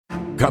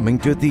Coming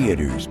to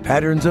theaters,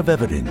 Patterns of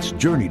Evidence,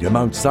 Journey to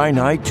Mount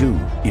Sinai 2.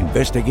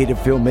 Investigative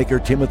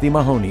filmmaker Timothy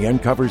Mahoney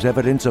uncovers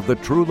evidence of the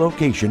true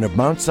location of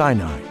Mount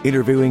Sinai,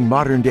 interviewing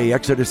modern-day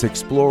Exodus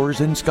explorers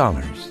and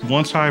scholars.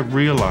 Once I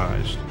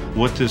realized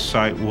what this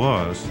site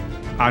was,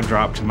 I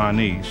dropped to my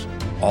knees.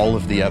 All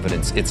of the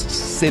evidence, it's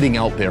sitting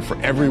out there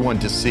for everyone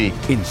to see.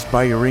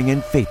 Inspiring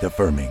and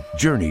faith-affirming.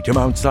 Journey to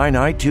Mount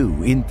Sinai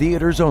 2 in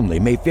theaters only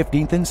May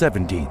 15th and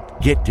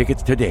 17th. Get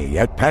tickets today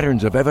at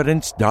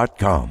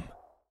patternsofevidence.com.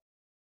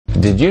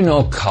 Did you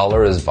know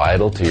color is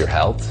vital to your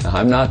health?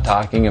 I'm not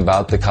talking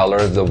about the color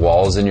of the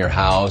walls in your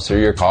house or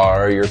your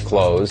car or your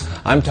clothes.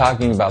 I'm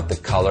talking about the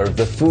color of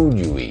the food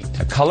you eat.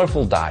 A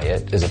colorful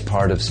diet is a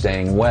part of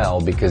staying well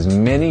because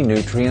many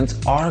nutrients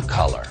are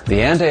color.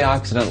 The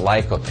antioxidant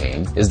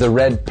lycopene is the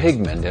red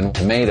pigment in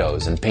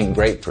tomatoes and pink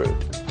grapefruit.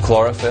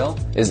 Chlorophyll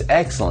is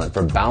excellent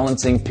for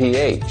balancing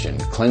pH and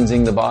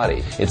cleansing the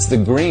body. It's the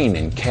green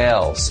in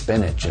kale,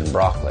 spinach, and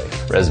broccoli.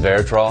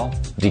 Resveratrol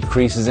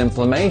decreases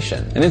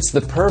inflammation, and it's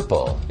the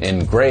purple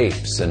in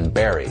grapes and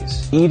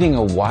berries. Eating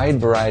a wide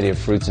variety of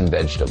fruits and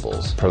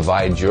vegetables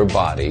provides your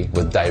body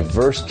with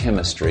diverse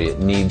chemistry it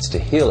needs to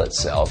heal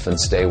itself and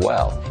stay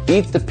well.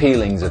 Eat the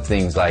peelings of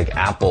things like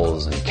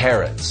apples and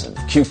carrots and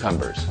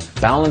cucumbers.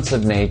 Balance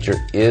of Nature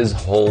is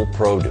whole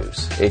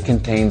produce. It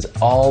contains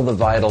all the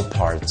vital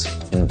parts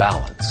in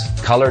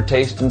balance. Color,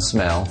 taste, and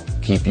smell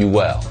keep you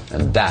well,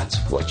 and that's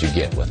what you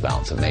get with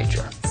Balance of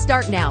Nature.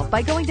 Start now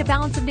by going to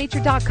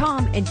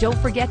balanceofnature.com and don't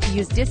forget to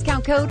use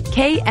discount code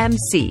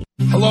KMC.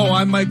 Hello,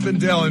 I'm Mike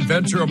Lindell,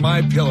 inventor of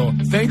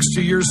MyPillow. Thanks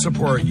to your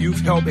support, you've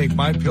helped make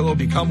MyPillow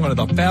become one of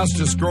the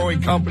fastest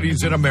growing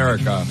companies in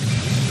America.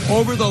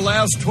 Over the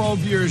last 12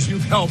 years,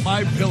 you've helped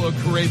MyPillow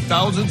create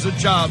thousands of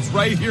jobs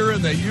right here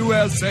in the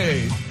USA.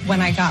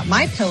 When I got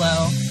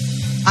MyPillow,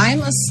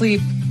 I'm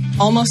asleep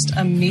almost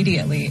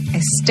immediately. I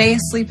stay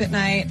asleep at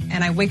night,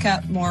 and I wake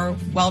up more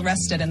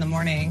well-rested in the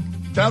morning.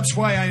 That's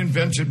why I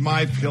invented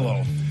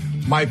MyPillow.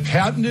 My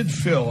patented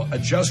fill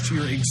adjusts to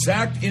your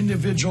exact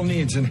individual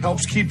needs and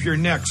helps keep your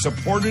neck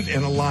supported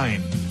and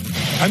aligned.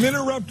 I'm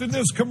interrupting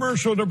this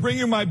commercial to bring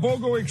you my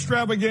BOGO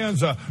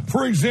extravaganza.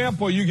 For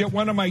example, you get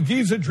one of my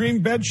Giza Dream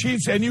bed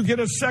sheets and you get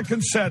a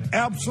second set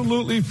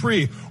absolutely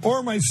free.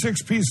 Or my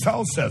 6-piece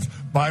towel sets.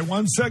 Buy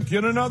one set,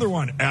 get another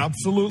one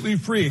absolutely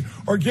free.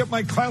 Or get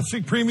my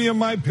classic premium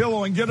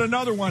MyPillow and get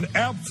another one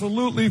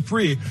absolutely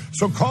free.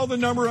 So call the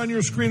number on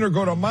your screen or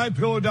go to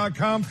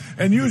MyPillow.com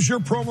and use your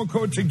promo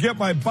code to get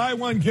my buy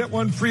one, get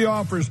one free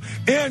offers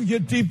and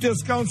get deep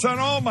discounts on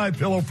all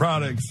MyPillow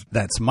products.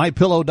 That's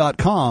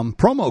MyPillow.com,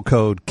 promo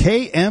code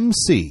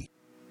KMC.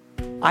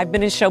 I've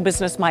been in show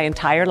business my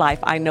entire life.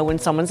 I know when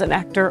someone's an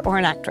actor or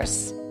an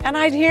actress. And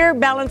I'd hear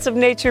Balance of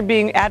Nature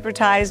being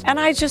advertised, and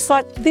I just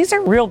thought, these are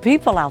real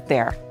people out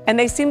there. And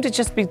they seem to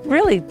just be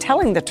really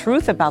telling the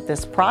truth about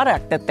this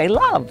product that they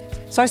love.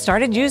 So I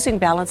started using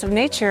Balance of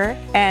Nature,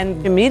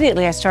 and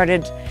immediately I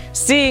started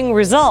seeing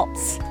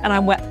results. And I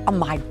went, oh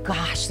my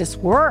gosh, this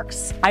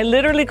works. I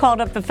literally called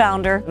up the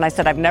founder, and I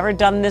said, I've never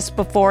done this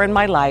before in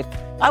my life.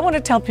 I want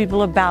to tell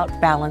people about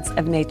Balance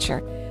of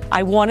Nature.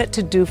 I want it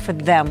to do for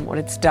them what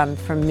it's done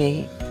for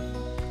me.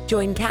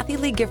 Join Kathy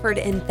Lee Gifford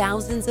and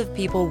thousands of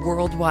people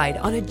worldwide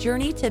on a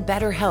journey to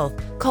better health.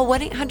 Call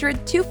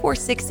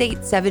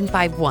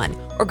 1-800-246-8751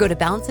 or go to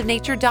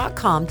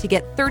balanceofnature.com to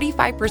get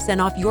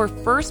 35% off your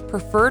first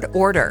preferred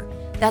order.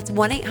 That's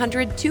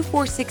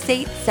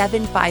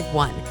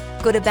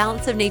 1-800-246-8751. Go to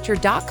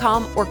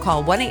balanceofnature.com or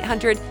call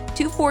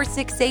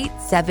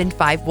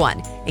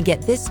 1-800-246-8751 and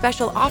get this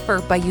special offer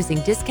by using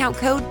discount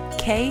code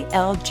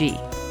KLG.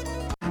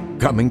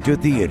 Coming to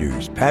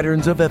theaters,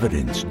 Patterns of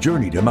Evidence,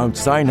 Journey to Mount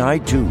Sinai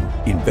 2.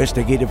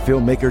 Investigative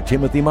filmmaker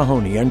Timothy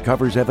Mahoney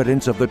uncovers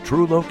evidence of the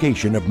true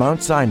location of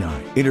Mount Sinai,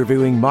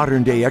 interviewing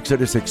modern-day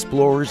Exodus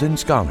explorers and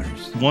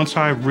scholars. Once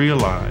I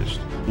realized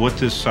what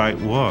this site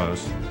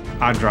was,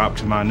 I dropped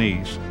to my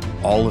knees.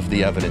 All of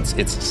the evidence,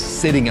 it's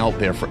sitting out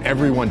there for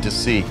everyone to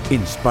see.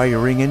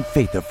 Inspiring and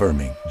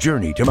faith-affirming.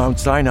 Journey to Mount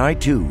Sinai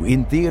 2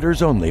 in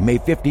theaters only May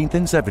 15th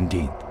and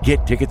 17th.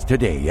 Get tickets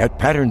today at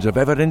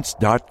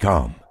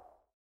patternsofevidence.com.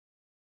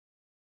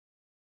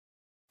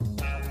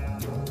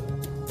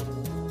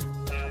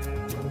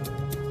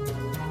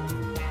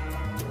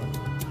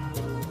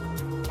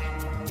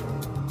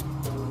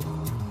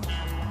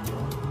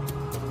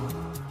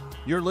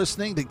 You're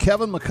listening to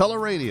Kevin McCullough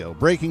Radio,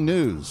 breaking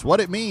news, what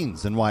it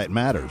means, and why it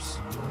matters.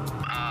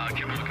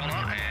 Kevin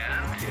McCullough,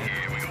 and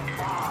here we go.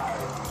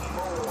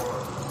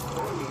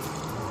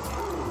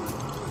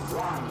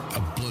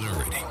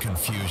 Obliterating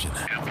confusion,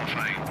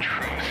 Amplifying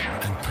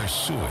truth, and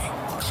pursuing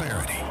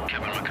clarity.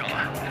 Kevin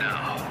McCullough,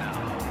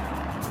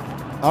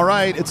 now. All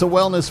right, it's a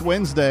Wellness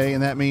Wednesday,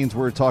 and that means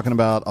we're talking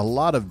about a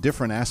lot of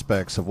different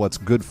aspects of what's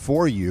good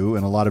for you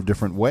in a lot of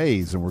different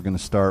ways, and we're going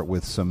to start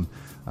with some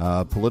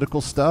political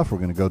stuff. We're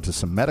going to go to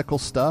some medical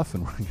stuff,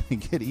 and we're going to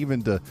get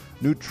even to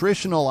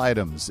nutritional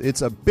items.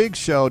 It's a big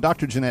show.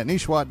 Dr. Jeanette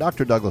Neshiewatt,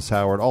 Dr. Douglas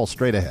Howard, all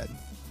straight ahead.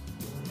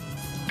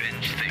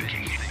 Binge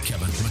thinking.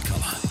 Kevin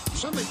McCullough.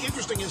 Something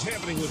interesting something is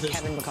happening with this.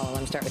 Kevin McCullough,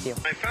 let me start with you.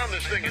 I found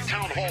this thing at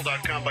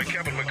townhall.com by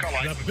Kevin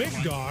McCullough. The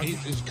big dog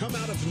has come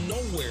out of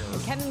nowhere.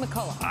 Kevin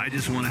McCullough. I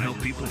just want to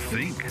help people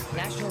think.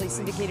 Nationally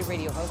syndicated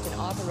radio host and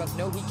author of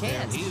No He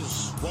Can't. And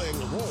he's playing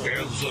the role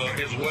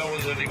As well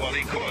as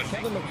anybody could.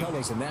 Kevin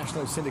McCullough is a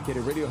nationally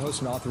syndicated radio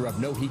host and author of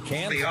No He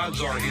Can't. The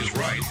odds are he's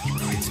right.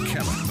 It's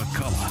Kevin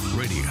McCullough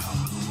Radio.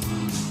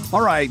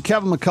 All right,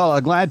 Kevin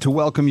McCullough, glad to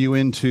welcome you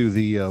into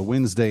the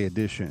Wednesday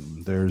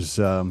edition. There's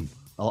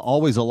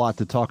always a lot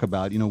to talk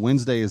about. You know,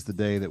 Wednesday is the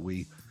day that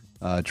we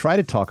try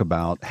to talk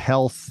about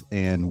health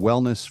and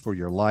wellness for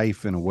your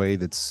life in a way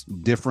that's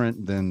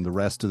different than the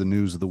rest of the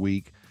news of the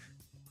week.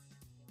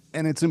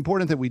 And it's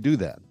important that we do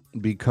that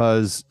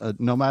because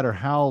no matter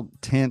how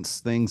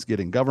tense things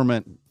get in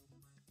government,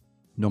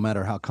 no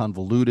matter how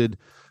convoluted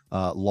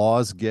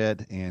laws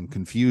get and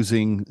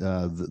confusing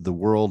the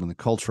world and the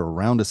culture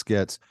around us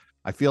gets,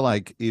 I feel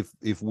like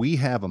if we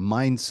have a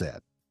mindset,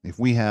 if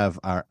we have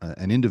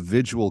an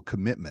individual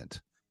commitment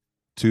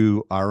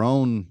to our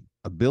own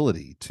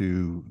ability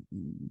to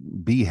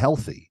be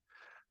healthy,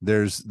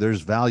 there's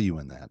value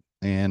in that.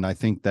 And I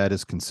think that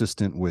is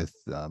consistent with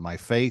my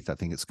faith. I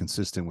think it's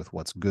consistent with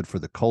what's good for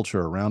the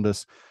culture around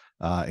us.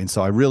 And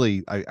so I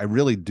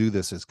really do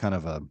this as kind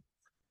of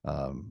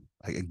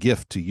a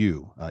gift to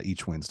you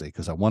each Wednesday,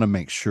 because I want to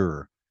make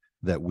sure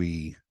that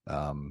we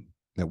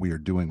are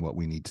doing what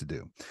we need to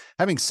do.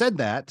 Having said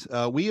that,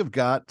 we have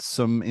got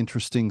some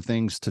interesting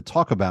things to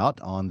talk about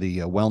on the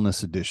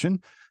Wellness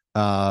Edition.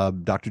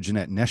 Dr.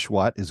 Jeanette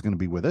Neshiewatt is going to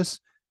be with us,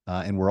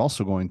 and we're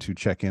also going to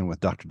check in with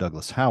Dr.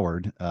 Douglas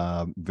Howard.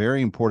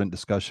 Very important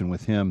discussion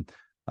with him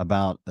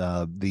about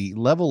the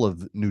level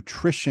of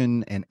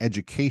nutrition and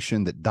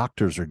education that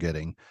doctors are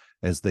getting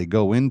as they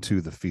go into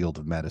the field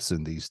of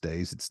medicine these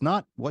days. It's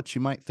not what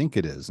you might think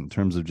it is in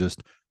terms of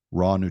just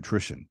raw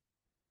nutrition.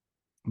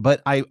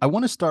 But I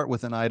want to start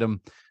with an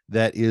item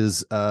that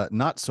is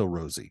not so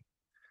rosy.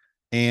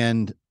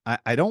 And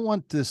I don't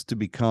want this to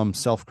become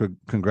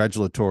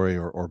self-congratulatory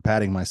or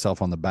patting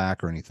myself on the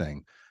back or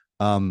anything.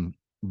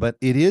 But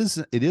it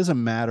is a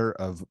matter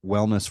of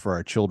wellness for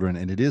our children.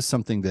 And it is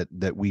something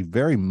that we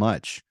very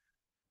much,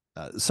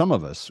 some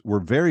of us were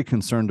very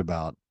concerned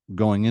about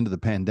going into the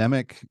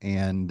pandemic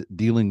and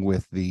dealing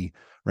with the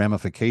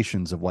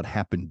ramifications of what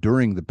happened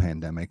during the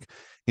pandemic,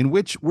 in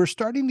which we're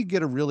starting to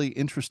get a really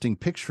interesting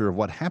picture of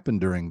what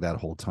happened during that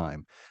whole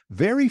time.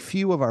 Very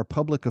few of our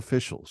public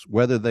officials,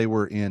 whether they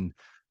were in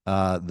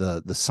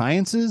the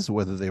sciences,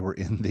 whether they were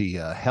in the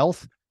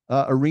health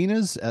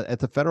arenas at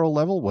the federal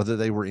level, whether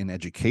they were in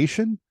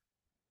education,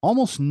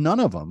 almost none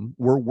of them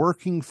were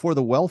working for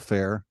the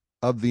welfare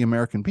of the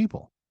American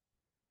people.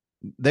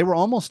 They were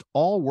almost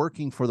all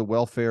working for the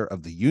welfare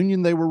of the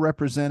union they were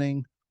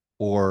representing,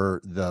 or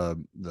the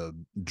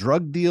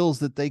drug deals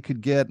that they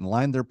could get and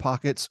line their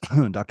pockets,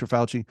 Dr.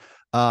 Fauci,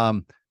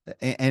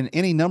 and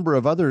any number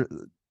of other,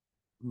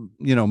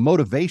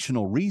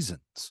 motivational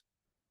reasons.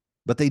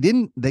 But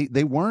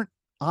they weren't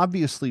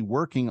obviously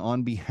working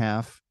on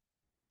behalf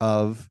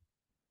of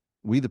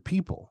we the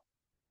people,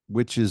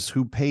 which is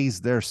who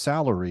pays their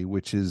salary,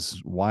 which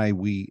is why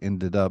we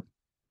ended up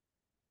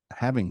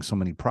having so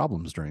many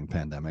problems during the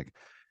pandemic.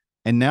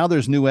 And now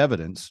there's new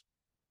evidence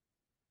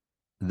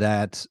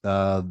that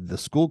the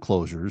school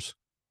closures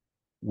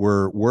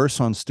were worse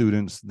on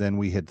students than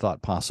we had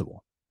thought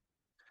possible.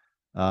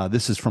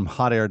 This is from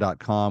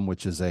hotair.com,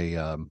 which is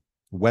a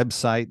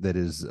website that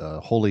is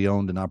wholly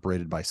owned and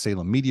operated by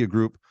Salem Media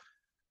Group.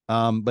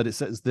 But it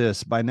says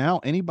this: by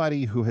now,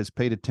 anybody who has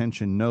paid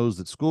attention knows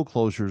that school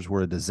closures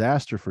were a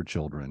disaster for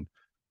children.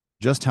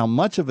 Just how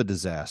much of a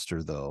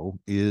disaster, though,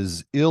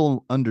 is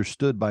ill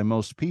understood by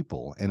most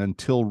people. And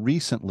until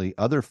recently,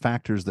 other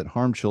factors that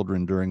harm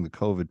children during the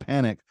COVID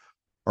panic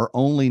are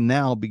only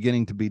now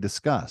beginning to be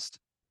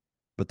discussed.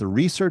 But the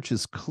research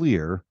is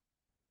clear.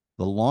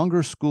 The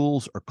longer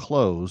schools are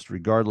closed,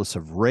 regardless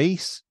of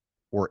race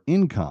or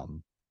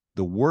income,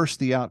 the worse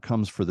the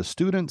outcomes for the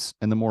students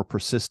and the more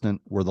persistent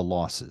were the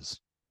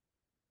losses.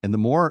 And the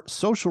more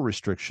social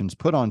restrictions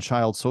put on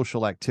child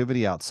social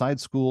activity outside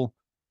school,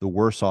 the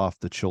worse off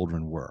the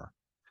children were.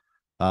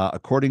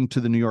 According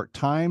to the New York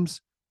Times,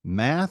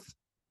 math,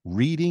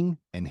 reading,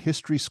 and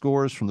history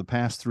scores from the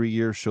past 3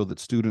 years show that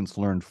students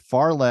learned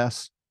far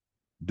less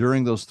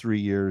during those 3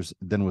 years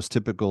than was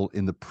typical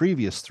in the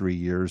previous 3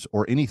 years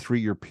or any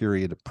 3-year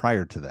period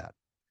prior to that.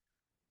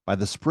 By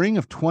the spring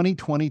of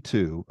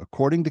 2022,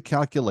 according to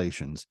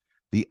calculations,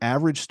 the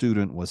average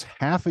student was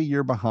half a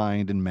year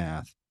behind in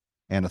math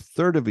and a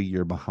third of a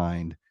year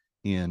behind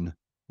in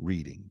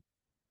reading.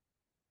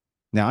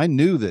 Now, I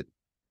knew that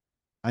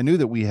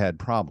we had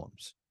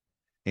problems.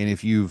 And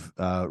if you've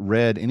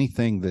read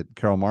anything that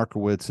Carol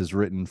Markowitz has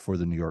written for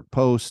the New York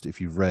Post,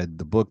 if you've read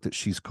the book that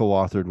she's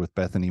co-authored with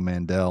Bethany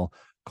Mandel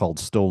called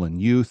Stolen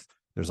Youth,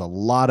 there's a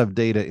lot of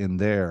data in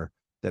there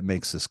that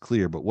makes this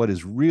clear. But what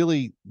is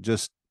really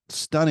just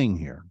stunning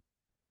here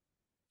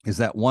is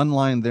that one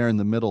line there in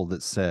the middle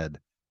that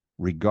said,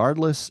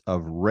 regardless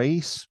of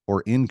race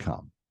or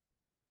income.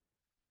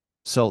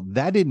 So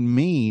that didn't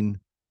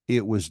mean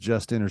it was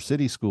just inner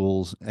city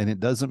schools, and it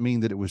doesn't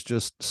mean that it was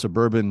just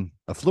suburban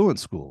affluent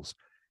schools.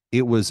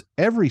 It was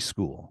every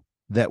school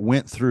that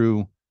went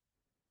through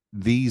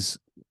these,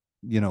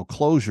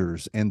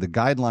 closures and the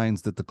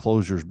guidelines that the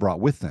closures brought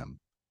with them.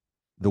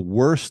 The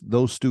worse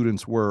those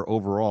students were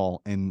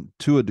overall, and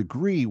to a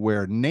degree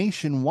where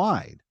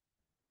nationwide,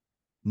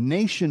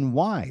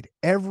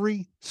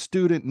 every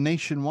student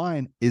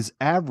nationwide is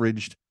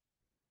averaged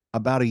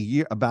about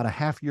a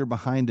half year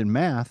behind in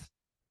math,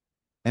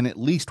 and at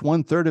least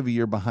 1/3 of a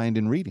year behind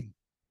in reading.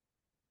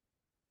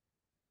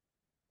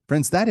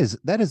 Friends, that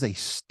is a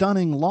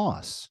stunning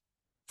loss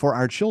for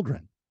our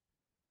children.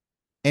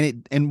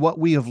 And what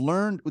we have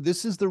learned,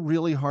 this is the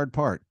really hard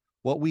part.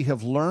 What we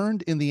have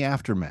learned in the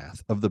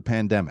aftermath of the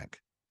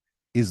pandemic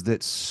is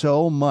that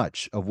so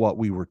much of what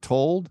we were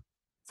told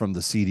from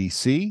the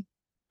CDC,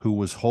 who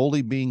was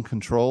wholly being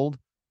controlled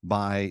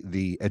by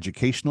the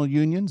educational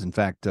unions. In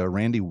fact,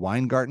 Randy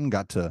Weingarten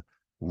got to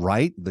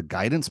write the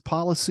guidance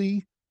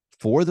policy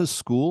for the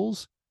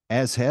schools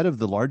as head of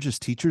the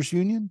largest teachers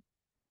union.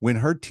 When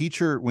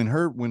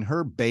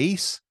her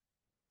base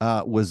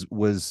was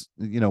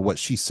what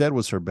she said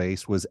was her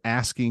base was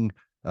asking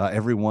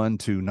everyone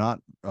to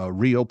not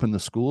reopen the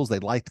schools. They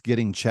liked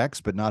getting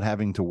checks, but not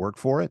having to work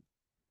for it.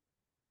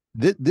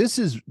 This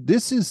is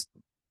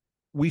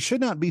we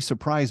should not be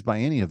surprised by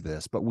any of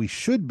this, but we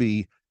should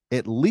be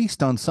at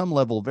least on some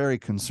level very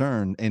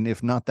concerned, and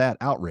if not that,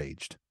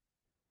 outraged.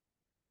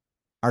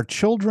 Our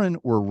children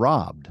were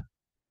robbed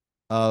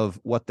of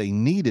what they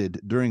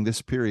needed during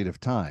this period of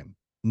time,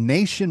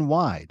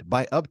 nationwide,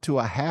 by up to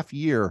a half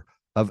year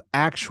of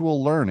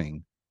actual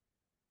learning.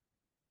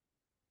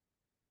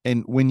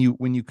 And when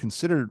you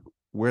consider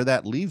where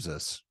that leaves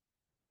us,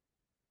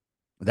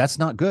 that's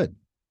not good.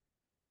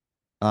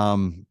 How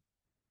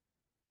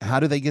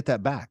do they get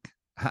that back?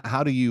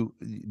 How do you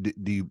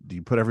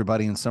put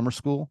everybody in summer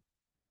school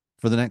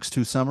for the next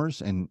 2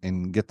 summers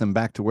and get them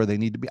back to where they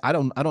need to be? I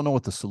don't know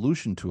what the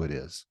solution to it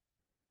is.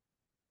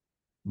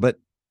 But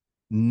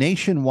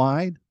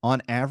nationwide,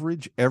 on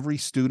average, every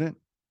student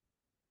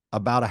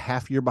about a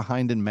half year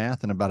behind in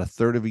math and about a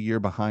third of a year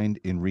behind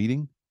in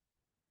reading.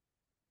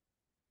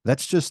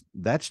 That's just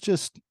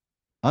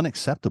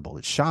unacceptable.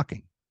 It's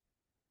shocking.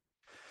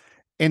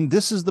 And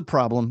this is the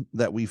problem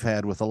that we've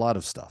had with a lot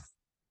of stuff.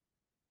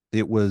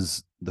 It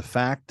was the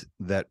fact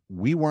that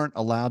we weren't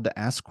allowed to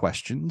ask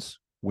questions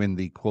when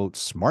the, quote,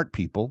 smart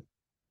people,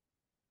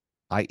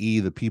 i.e.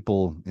 the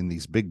people in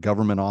these big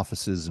government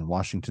offices in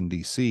Washington,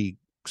 D.C.,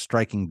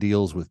 striking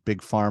deals with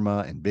big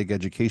pharma and big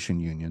education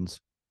unions,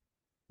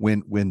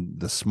 when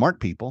the smart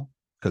people,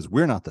 because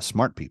we're not the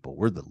smart people,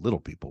 we're the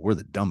little people, we're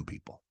the dumb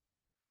people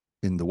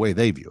in the way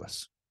they view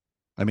us.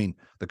 I mean,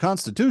 the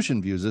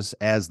Constitution views us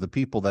as the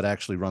people that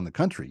actually run the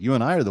country. You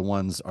and I are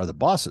the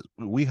bosses.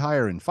 We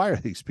hire and fire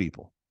these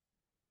people.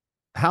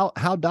 How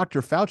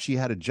Dr. Fauci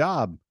had a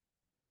job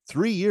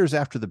 3 years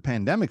after the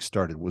pandemic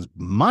started was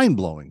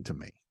mind-blowing to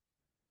me.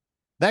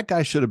 That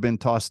guy should have been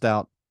tossed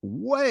out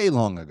way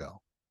long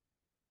ago.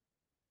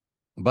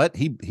 But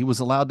he was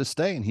allowed to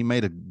stay, and he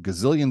made $1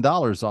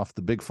 gazillion off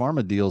the big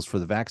pharma deals for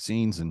the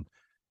vaccines and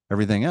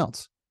everything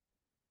else.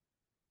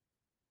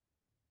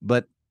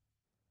 But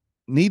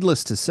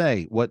needless to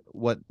say, what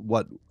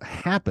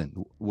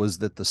happened was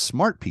that the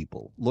smart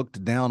people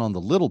looked down on the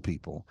little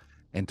people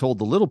and told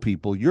the little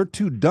people, you're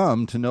too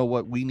dumb to know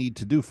what we need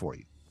to do for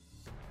you.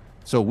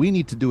 So we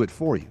need to do it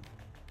for you.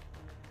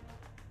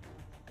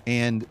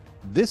 And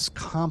this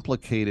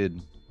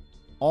complicated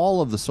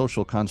all of the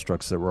social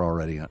constructs that were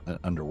already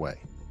underway.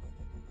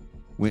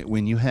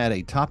 When you had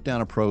a top-down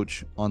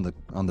approach on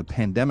the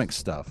pandemic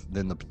stuff,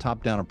 then the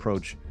top-down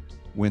approach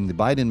when the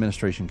Biden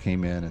administration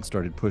came in and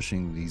started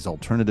pushing these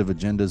alternative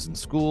agendas in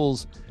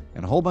schools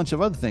and a whole bunch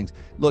of other things.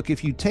 Look,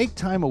 if you take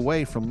time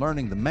away from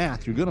learning the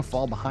math, you're going to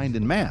fall behind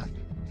in math.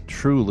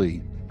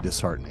 Truly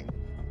disheartening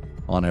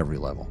on every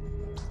level.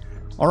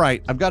 All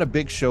right, I've got a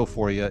big show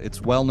for you. It's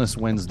Wellness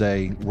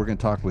Wednesday. We're going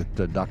to talk with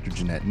Dr.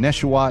 Jeanette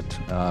Neshiewatt.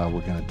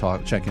 We're going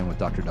to check in with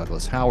Dr.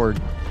 Douglas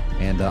Howard,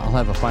 and I'll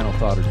have a final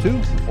thought or two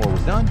before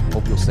we're done.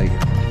 Hope you'll stay here.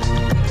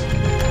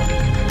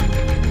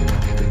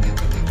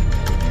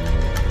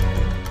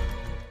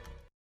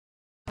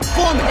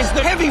 Foreman is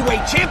the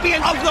heavyweight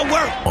champion of the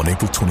world. On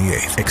April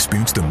 28th,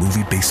 experience the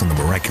movie based on the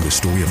miraculous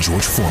story of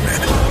George Foreman.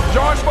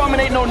 George Foreman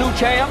ain't no new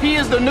champ. He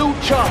is the new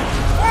chump.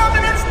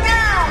 Foreman is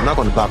down. I'm not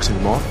going to box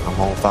anymore. I'm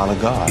going to follow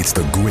God. It's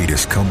the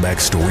greatest comeback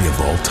story of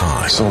all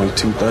time. There's only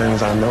 2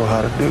 things I know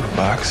how to do.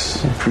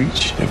 Box and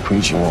preach. And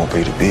preaching won't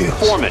pay the bills.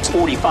 Foreman's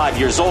 45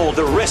 years old.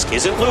 The risk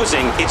isn't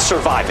losing, it's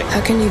surviving.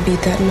 How can you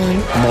beat that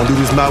man? I'm going to do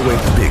this my way.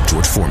 Big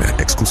George Foreman,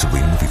 exclusively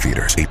in movie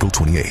theaters. April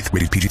 28th.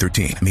 Rated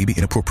PG-13. May be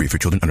inappropriate for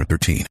children under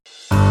 13.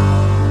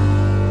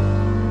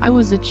 I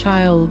was a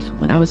child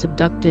when I was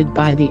abducted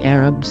by the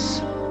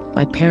Arabs.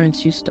 My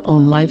parents used to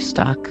own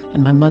livestock,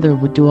 and my mother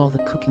would do all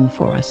the cooking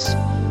for us.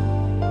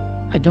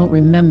 I don't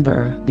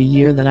remember the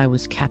year that I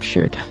was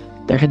captured.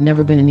 There had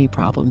never been any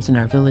problems in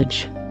our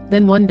village.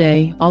 Then one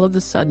day, all of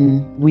a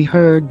sudden, we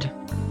heard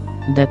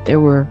that there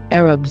were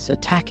Arabs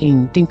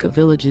attacking Dinka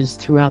villages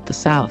throughout the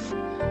South.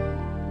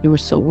 We were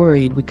so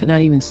worried we could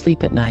not even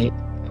sleep at night.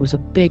 It was a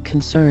big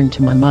concern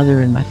to my mother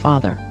and my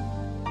father.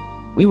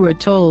 We were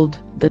told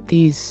that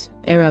these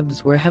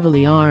Arabs were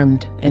heavily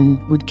armed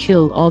and would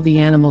kill all the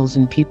animals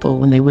and people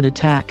when they would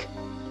attack.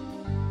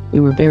 We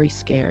were very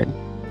scared.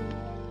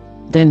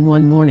 Then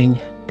one morning,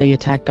 they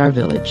attacked our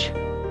village.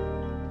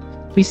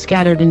 We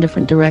scattered in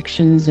different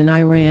directions and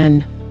I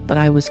ran, but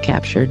I was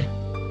captured.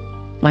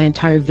 My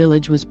entire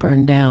village was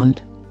burned down,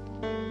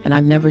 and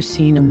I've never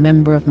seen a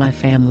member of my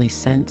family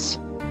since.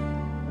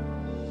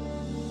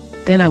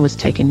 Then I was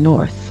taken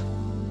north,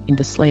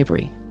 into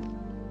slavery.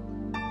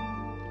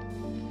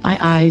 My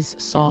eyes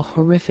saw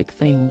horrific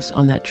things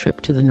on that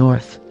trip to the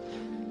north.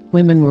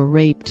 Women were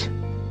raped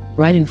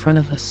right in front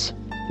of us.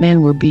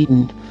 Men were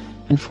beaten,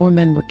 and 4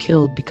 men were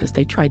killed because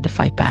they tried to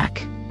fight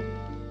back.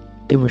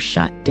 They were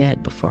shot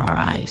dead before our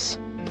eyes.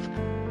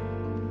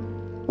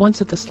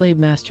 Once at the slave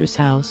master's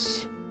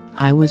house,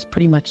 I was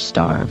pretty much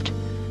starved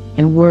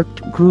and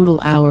worked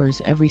brutal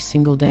hours every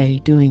single day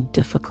doing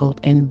difficult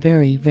and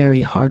very,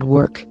 very hard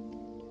work.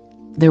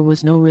 There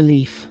was no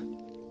relief.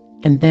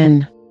 And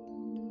then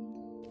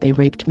they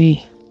raped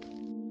me.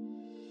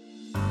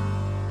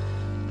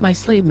 My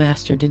slave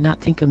master did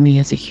not think of me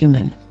as a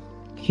human.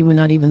 He would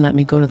not even let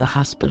me go to the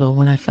hospital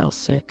when I fell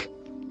sick.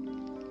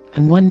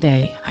 And one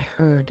day I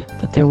heard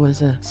that there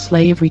was a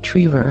slave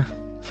retriever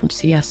from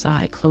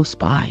CSI close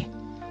by.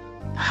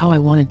 How I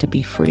wanted to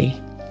be free.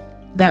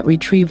 That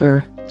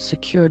retriever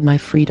secured my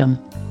freedom.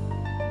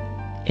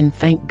 And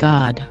thank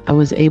God I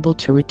was able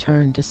to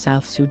return to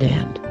South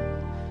Sudan.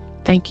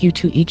 Thank you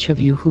to each of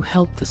you who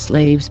helped the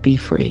slaves be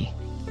free.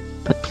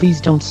 But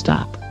please don't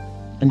stop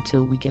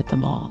until we get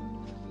them all.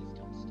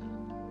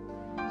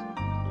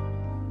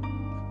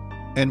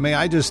 And may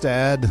I just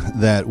add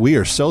that we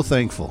are so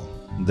thankful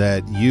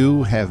that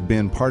you have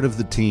been part of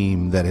the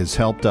team that has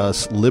helped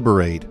us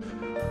liberate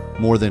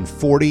more than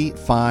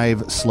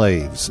 45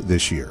 slaves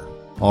this year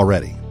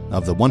already.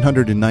 Of the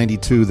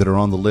 192 that are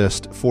on the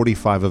list,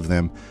 45 of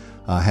them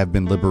have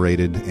been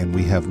liberated, and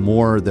we have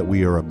more that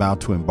we are about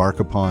to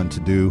embark upon to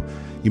do.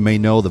 You may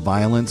know the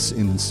violence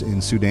in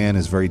Sudan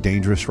is very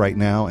dangerous right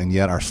now, and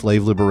yet our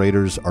slave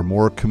liberators are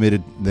more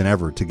committed than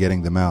ever to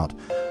getting them out,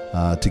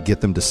 to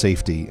get them to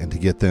safety and to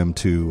get them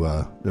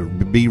to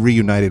be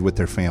reunited with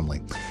their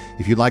family.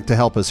 If you'd like to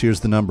help us, here's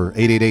the number,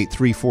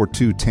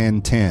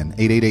 888-342-1010,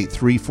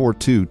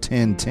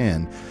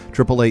 888-342-1010,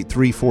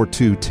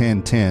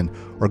 888-342-1010,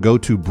 or go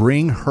to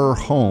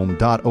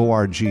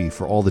bringherhome.org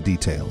for all the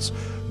details.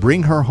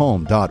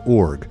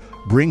 Bringherhome.org,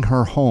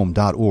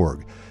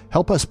 bringherhome.org.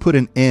 Help us put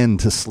an end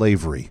to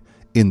slavery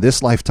in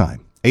this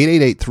lifetime.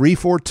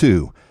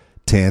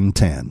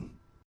 888-342-1010.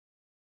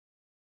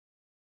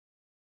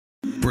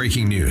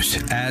 Breaking news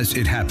as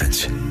it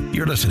happens.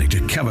 You're listening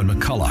to Kevin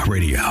McCullough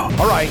Radio.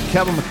 All right,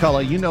 Kevin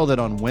McCullough, you know that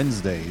on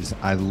Wednesdays,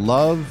 I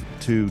love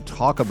to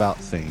talk about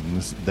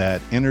things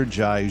that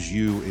energize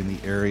you in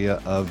the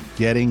area of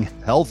getting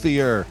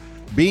healthier,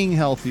 being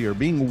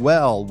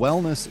well.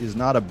 Wellness is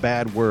not a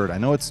bad word. I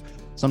know it's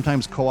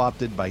sometimes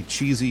co-opted by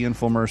cheesy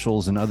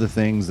infomercials and other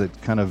things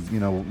that kind of,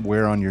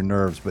 wear on your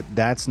nerves, but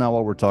that's not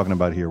what we're talking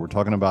about here. We're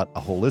talking about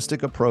a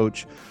holistic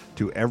approach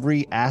to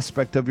every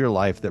aspect of your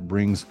life that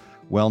brings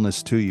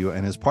wellness to you.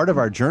 And as part of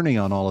our journey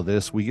on all of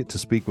this, we get to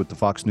speak with the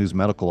Fox News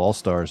Medical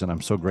All-Stars, and I'm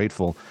so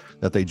grateful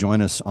that they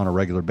join us on a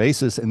regular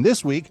basis. And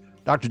this week,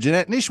 Dr.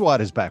 Jeanette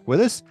Neshiewatt is back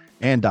with us.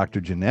 And Dr.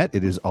 Jeanette,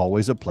 it is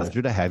always a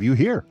pleasure to have you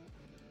here.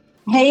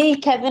 Hey,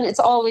 Kevin, it's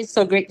always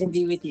so great to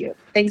be with you.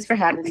 Thanks for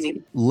having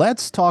me.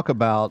 Let's talk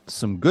about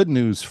some good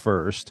news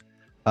first.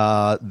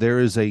 There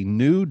is a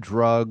new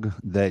drug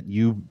that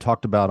you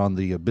talked about on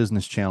the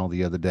Business Channel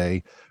the other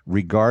day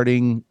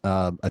regarding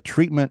a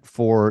treatment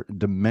for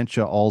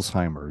dementia,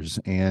 Alzheimer's,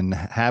 and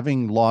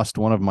having lost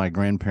one of my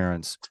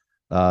grandparents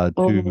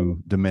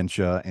to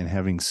dementia and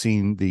having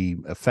seen the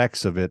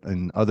effects of it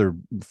in other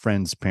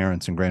friends'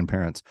 parents and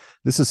grandparents.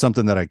 This is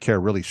something that I care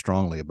really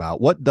strongly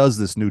about. What does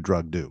this new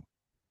drug do?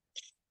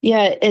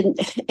 Yeah, and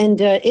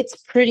it's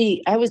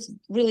pretty. I was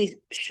really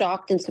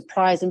shocked and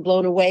surprised and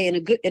blown away in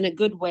a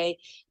good way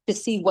to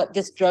see what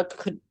this drug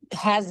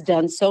has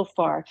done so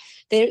far.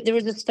 There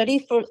was a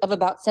study of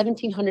about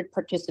 1,700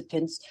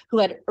 participants who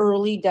had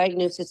early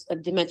diagnosis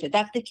of dementia.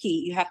 That's the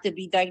key. You have to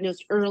be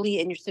diagnosed early,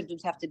 and your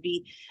symptoms have to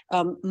be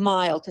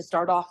mild to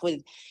start off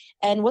with.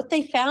 And what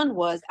they found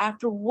was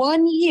after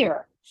 1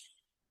 year,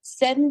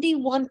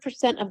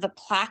 71% of the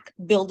plaque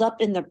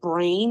buildup in the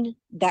brain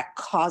that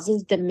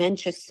causes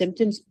dementia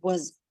symptoms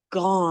was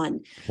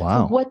gone.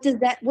 Wow. So what does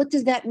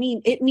that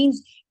mean? It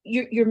means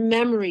your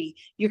memory,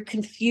 your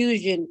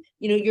confusion,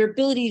 your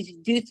ability to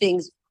do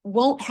things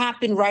won't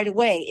happen right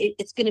away.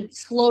 It's going to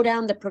slow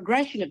down the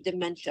progression of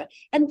dementia.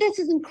 And this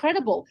is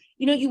incredible.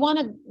 You want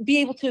to be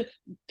able to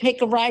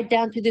take a ride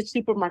down to the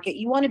supermarket.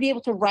 You want to be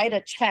able to write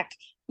a check.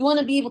 You want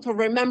to be able to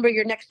remember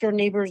your next door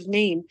neighbor's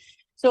name.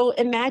 So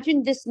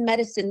imagine this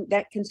medicine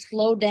that can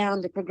slow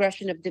down the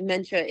progression of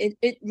dementia.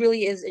 It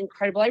really is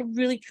incredible. I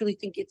really, truly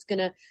think it's going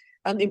to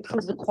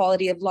improve the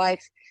quality of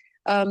life.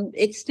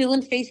 It's still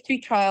in phase 3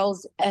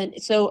 trials, and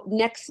so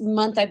next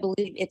month I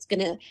believe it's going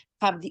to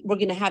have we're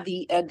going to have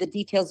the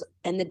details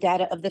and the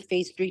data of the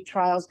phase 3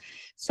 trials.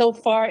 So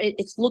far,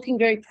 it's looking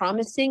very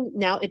promising.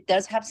 Now it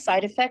does have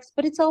side effects,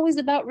 but it's always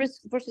about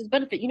risk versus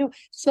benefit. You know,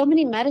 so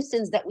many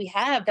medicines that we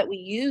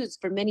use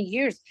for many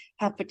years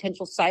have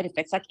potential side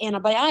effects, like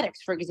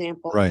antibiotics, for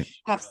example,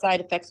 have side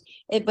effects.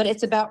 But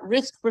it's about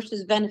risk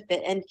versus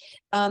benefit, and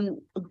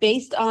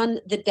based on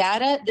the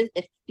data,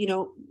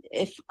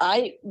 if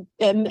I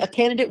am a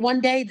candidate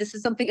one day, this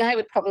is something I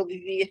would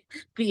probably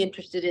be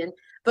interested in.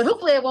 But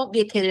hopefully I won't be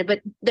a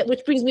candidate. But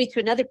which brings me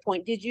to another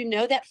point. Did you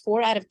know that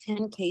 4 out of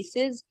 10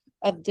 cases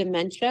of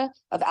dementia,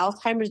 of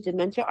Alzheimer's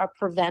dementia, are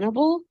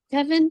preventable,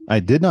 Kevin? I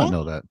did not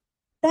know that.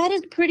 That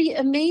is pretty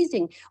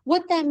amazing.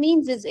 What that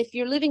means is if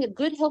you're living a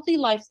good, healthy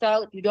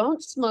lifestyle, if you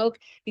don't smoke,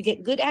 you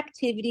get good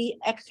activity,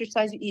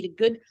 exercise, you eat a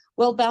good,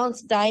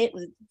 well-balanced diet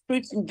with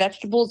fruits and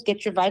vegetables,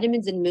 get your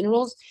vitamins and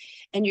minerals,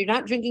 and you're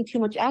not drinking too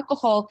much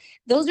alcohol,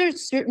 those are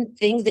certain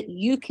things that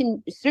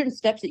certain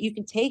steps that you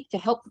can take to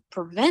help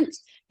prevent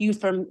you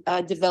from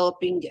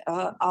developing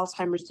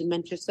Alzheimer's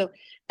dementia. So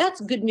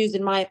that's good news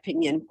in my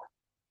opinion.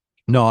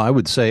 No, I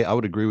would say I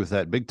would agree with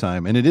that big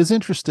time. And it is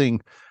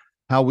interesting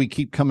how we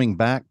keep coming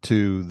back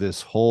to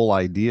this whole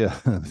idea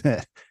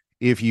that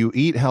if you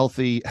eat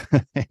healthy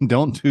and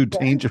don't do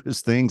dangerous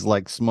things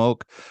like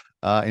smoke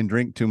and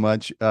drink too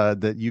much,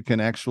 that you can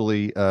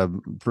actually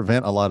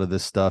prevent a lot of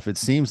this stuff. It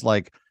seems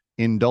like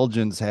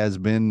indulgence has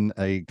been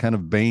a kind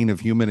of bane of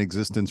human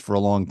existence for a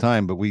long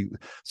time, but we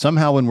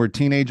somehow, when we're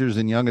teenagers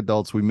and young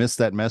adults, we miss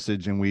that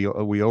message and we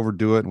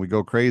overdo it and we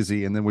go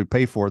crazy, and then we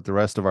pay for it the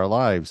rest of our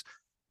lives.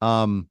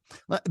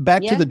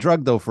 Back to the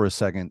drug though for a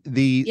second.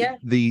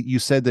 You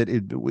said that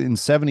in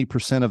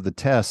 70% of the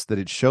tests that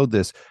it showed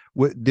this.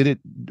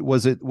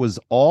 Was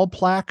all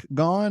plaque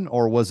gone,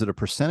 or was it a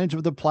percentage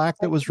of the plaque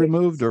that was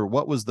removed, or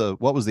what was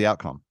the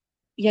outcome?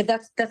 Yeah,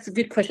 that's a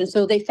good question.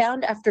 So they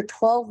found after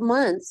 12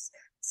 months,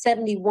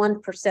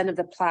 71% of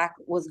the plaque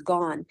was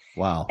gone.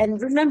 Wow.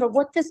 And remember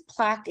what this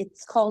plaque,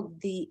 it's called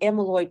the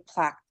amyloid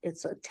plaque.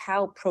 It's a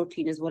tau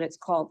protein is what it's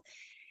called.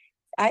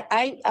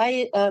 I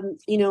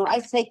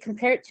say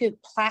compare it to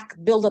plaque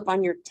buildup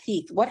on your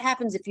teeth. What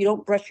happens if you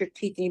don't brush your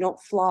teeth and you don't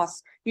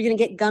floss? You're going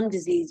to get gum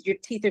disease. Your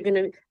teeth are going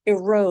to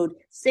erode.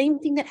 Same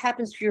thing that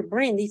happens to your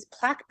brain. These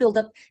plaque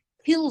buildup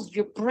kills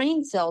your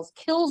brain cells,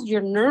 kills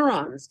your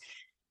neurons.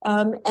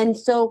 And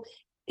so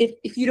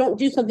if you don't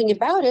do something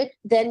about it,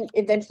 then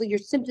eventually your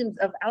symptoms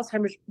of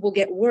Alzheimer's will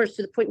get worse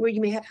to the point where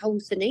you may have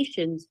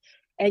hallucinations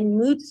and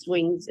mood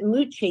swings and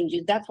mood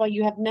changes. That's why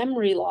you have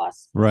memory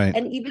loss. Right.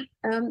 And even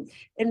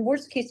in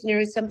worst case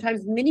scenarios,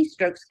 sometimes mini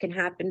strokes can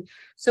happen.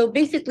 So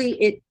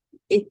basically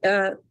it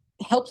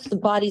helps the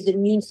body's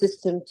immune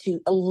system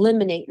to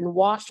eliminate and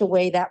wash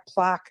away that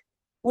plaque,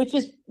 which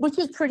is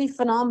pretty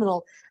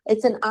phenomenal.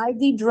 It's an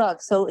IV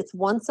drug. So it's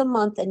once a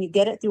month and you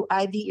get it through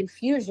IV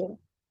infusion.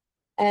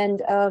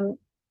 And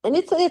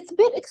it's a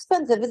bit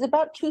expensive. It's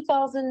about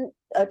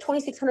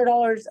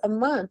 $2,600 a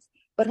month.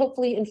 But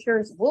hopefully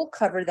insurance will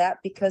cover that,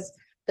 because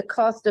the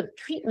cost of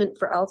treatment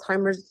for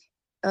Alzheimer's,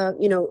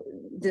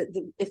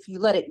 if you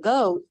let it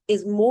go,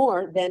 is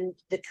more than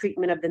the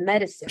treatment of the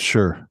medicine.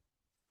 Sure.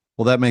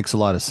 Well, that makes a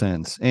lot of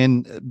sense.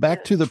 And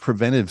back to the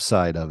preventive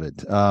side of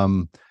it,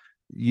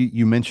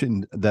 you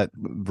mentioned that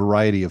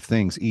variety of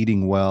things,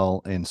 eating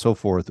well and so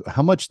forth.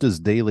 How much does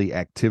daily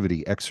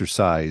activity,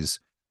 exercise,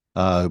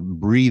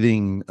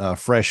 breathing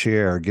fresh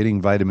air,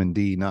 getting vitamin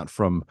D, not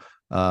from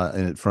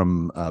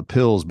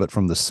pills, but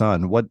from the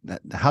sun,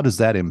 how does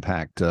that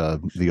impact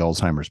the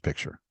Alzheimer's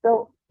picture?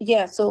 So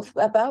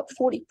about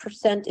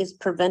 40% is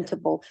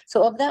preventable.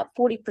 So of that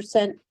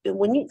 40%,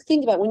 when you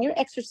think about when you're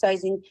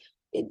exercising,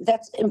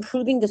 that's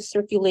improving the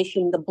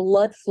circulation, the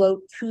blood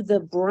flow to the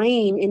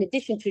brain, in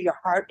addition to your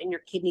heart and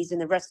your kidneys and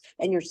the rest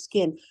and your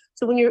skin.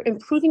 So when you're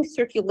improving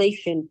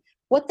circulation,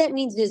 what that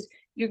means is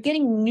you're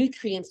getting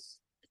nutrients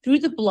through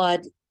the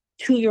blood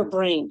to your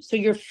brain. So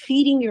you're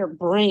feeding your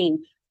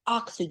brain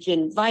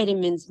oxygen,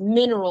 vitamins,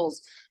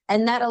 minerals,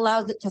 and that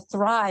allows it to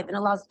thrive and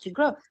allows it to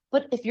grow.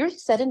 But if you're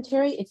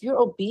sedentary, if you're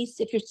obese,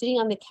 if you're sitting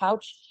on the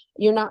couch,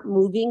 you're not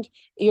moving,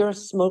 you're a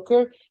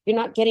smoker, you're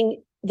not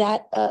getting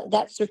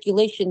that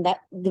circulation,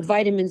 the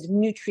vitamins,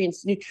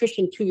 nutrients,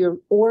 nutrition to your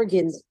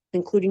organs,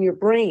 including your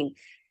brain.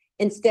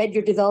 Instead,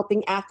 you're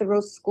developing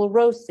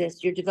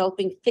atherosclerosis, you're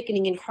developing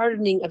thickening and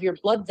hardening of your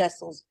blood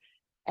vessels.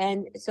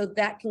 And so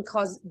that can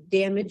cause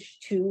damage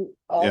to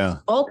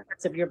all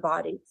parts of your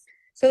body.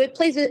 So it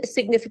plays a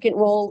significant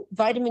role.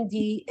 Vitamin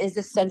D is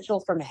essential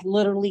from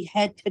literally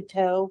head to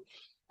toe.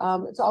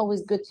 It's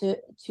always good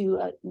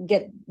to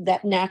get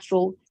that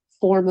natural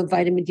form of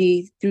vitamin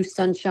D through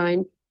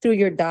sunshine, through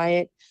your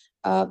diet.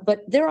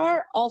 But there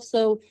are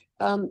also,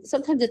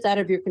 sometimes it's out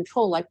of your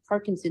control, like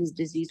Parkinson's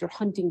disease or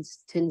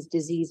Huntington's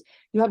disease.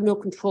 You have no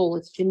control.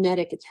 It's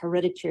genetic, it's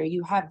hereditary.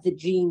 You have the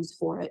genes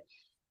for it.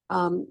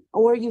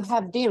 Or you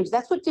have damage.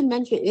 That's what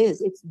dementia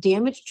is. It's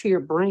damage to your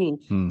brain,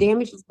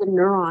 damage to the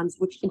neurons,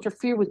 which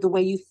interfere with the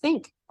way you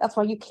think. That's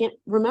why you can't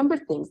remember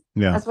things.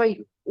 Yeah. That's why,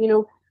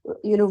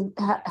 you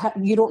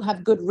don't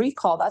have good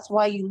recall. That's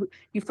why you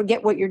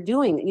forget what you're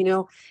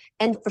doing,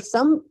 and for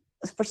some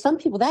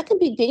people that can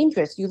be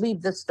dangerous. You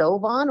leave the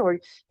stove on, or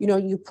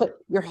you put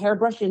your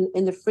hairbrush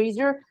in the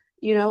freezer,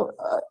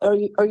 or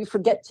you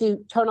forget to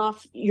turn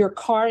off your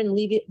car and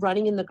leave it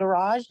running in the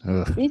garage.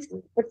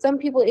 For some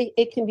people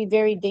it can be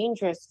very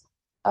dangerous.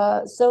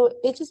 So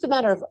it's just a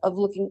matter of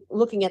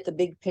looking at the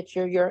big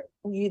picture.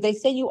 They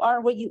say you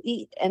are what you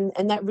eat, and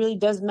that really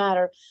does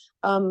matter.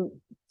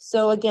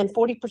 So again,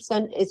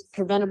 40% is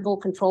preventable,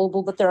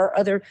 controllable, but there are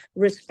other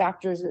risk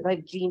factors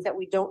like genes that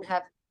we don't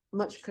have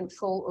much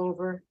control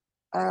over.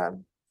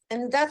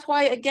 And that's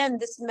why, again,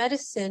 this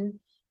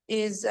medicine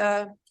is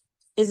a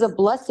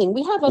blessing.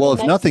 We have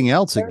if nothing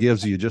else, it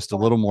gives you just a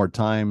little more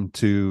time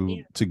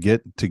to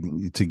get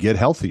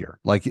healthier.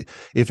 Like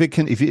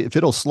if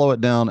it'll slow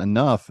it down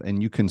enough,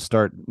 and you can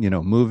start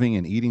moving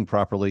and eating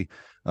properly.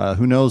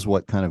 Who knows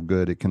what kind of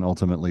good it can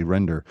ultimately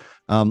render.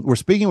 We're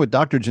speaking with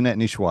Dr. Jeanette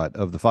Neshiewatt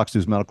of the Fox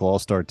News Medical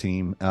All-Star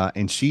team,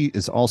 and she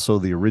is also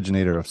the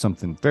originator of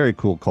something very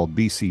cool called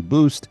BC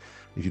Boost.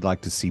 If you'd like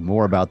to see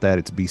more about that,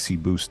 it's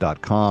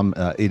bcboost.com.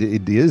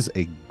 It is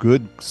a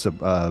good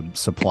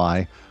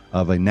supply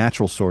of a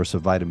natural source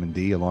of vitamin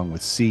D, along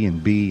with C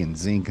and B and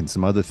zinc and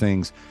some other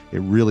things.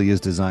 It really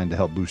is designed to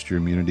help boost your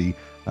immunity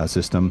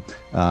system,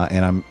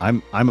 and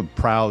I'm a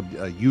proud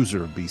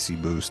user of BC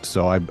Boost,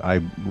 so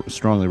I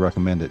strongly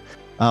recommend it.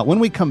 When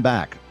we come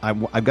back,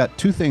 I've got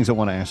two things I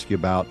want to ask you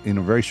about in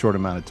a very short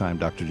amount of time,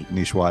 Dr.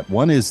 Neshiewatt.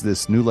 One is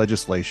this new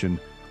legislation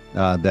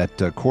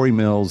that Corey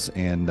Mills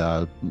and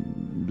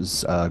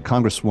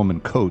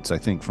Congresswoman Coates, I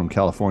think, from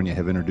California,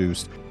 have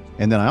introduced.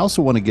 And then I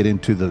also want to get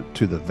into the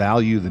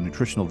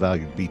nutritional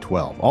value of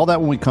B12. All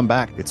that when we come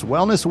back. It's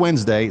Wellness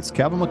Wednesday. It's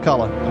Kevin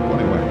McCullough. Don't go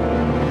anywhere.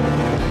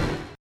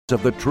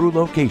 Of the true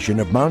location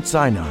of Mount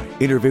Sinai,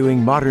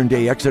 interviewing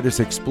modern-day Exodus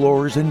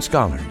explorers and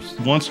scholars.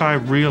 Once I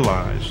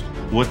realized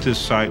what this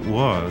site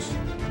was,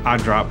 I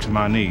dropped to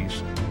my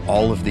knees.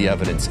 All of the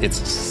evidence, it's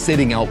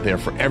sitting out there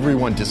for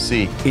everyone to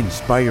see.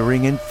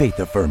 Inspiring and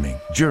faith-affirming.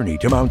 Journey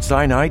to Mount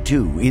Sinai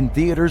 2 in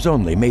theaters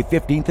only May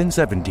 15th and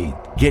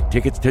 17th. Get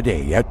tickets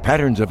today at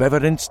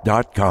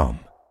patternsofevidence.com.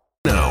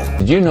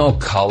 Did you know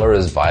color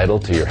is vital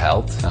to your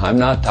health? I'm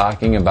not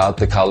talking about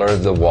the color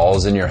of the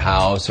walls in your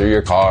house or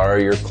your car or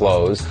your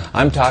clothes.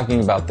 I'm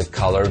talking about the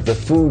color of the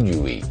food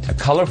you eat. A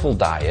colorful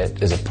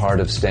diet is a part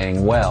of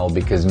staying well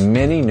because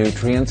many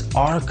nutrients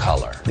are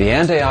color. The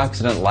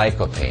antioxidant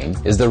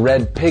lycopene is the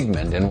red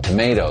pigment in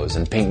tomatoes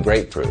and pink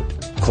grapefruit.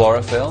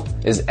 Chlorophyll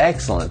is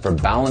excellent for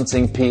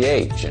balancing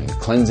pH and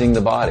cleansing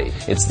the body.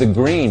 It's the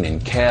green in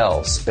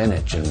kale,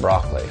 spinach, and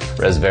broccoli.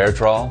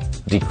 Resveratrol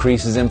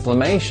decreases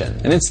inflammation,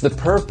 and it's the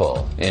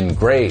purple in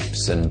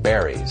grapes and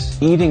berries.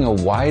 Eating a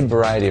wide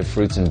variety of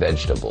fruits and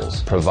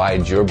vegetables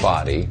provides your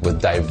body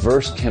with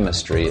diverse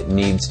chemistry it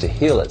needs to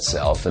heal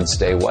itself and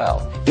stay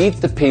well.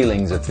 Eat the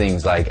peelings of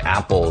things like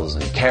apples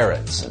and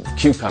carrots and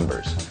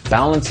cucumbers.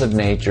 Balance of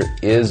Nature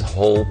is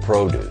whole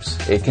produce.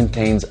 It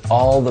contains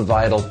all the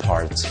vital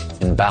parts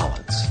in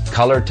balance.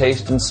 Color,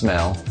 taste, and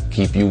smell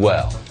keep you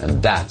well,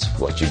 and that's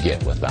what you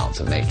get with Balance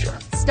of Nature.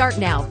 Start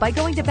now by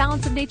going to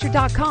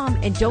balanceofnature.com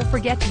and don't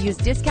forget to use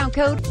discount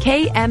code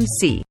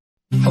KMC.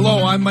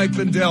 Hello, I'm Mike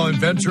Lindell,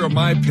 inventor of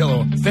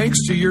MyPillow.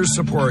 Thanks to your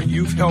support,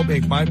 you've helped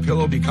make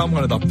MyPillow become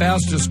one of the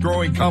fastest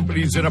growing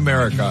companies in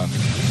America.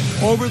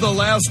 Over the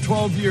last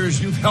 12 years,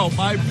 you've helped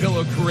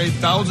MyPillow create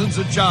thousands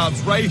of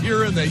jobs right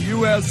here in the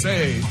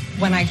USA.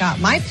 When I got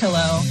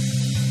MyPillow,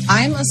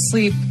 I'm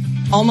asleep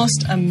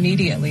almost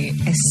immediately.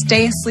 I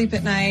stay asleep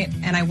at night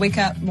and I wake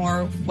up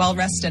more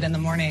well-rested in the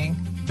morning.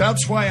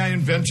 That's why I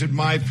invented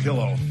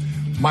MyPillow.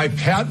 My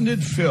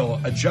patented fill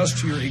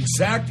adjusts to your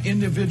exact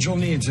individual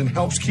needs and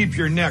helps keep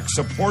your neck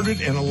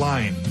supported and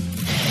aligned.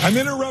 I'm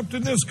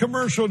interrupting this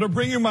commercial to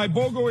bring you my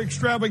BOGO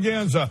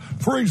extravaganza.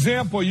 For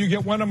example, you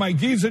get one of my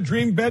Giza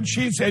Dream bed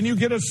sheets and you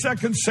get a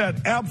second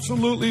set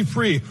absolutely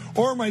free.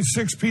 Or my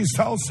 6-piece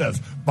towel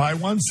sets. Buy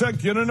one set,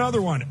 get another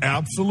one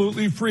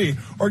absolutely free.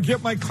 Or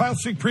get my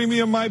classic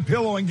premium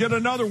MyPillow and get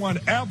another one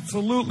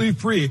absolutely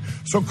free.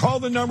 So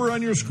call the number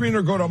on your screen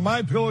or go to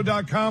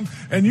mypillow.com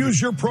and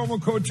use your promo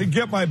code to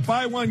get my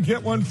buy one,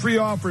 get one free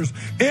offers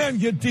and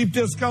get deep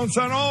discounts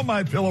on all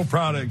MyPillow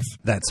products.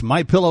 That's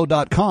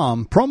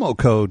mypillow.com, promo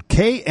code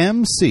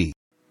KMC.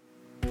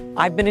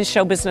 I've been in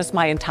show business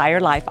my entire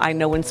life. I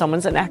know when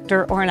someone's an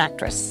actor or an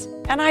actress.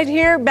 And I'd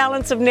hear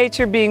Balance of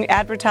Nature being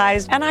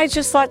advertised, and I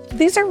just thought,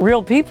 these are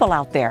real people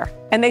out there.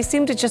 And they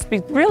seem to just be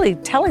really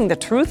telling the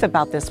truth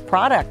about this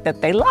product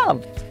that they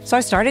love. So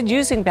I started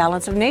using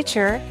Balance of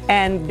Nature,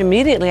 and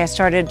immediately I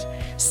started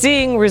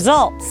seeing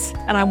results.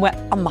 And I went,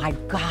 oh my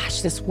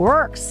gosh, this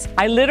works.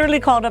 I literally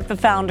called up the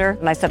founder,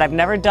 and I said, I've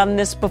never done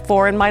this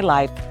before in my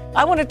life.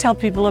 I want to tell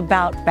people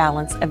about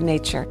Balance of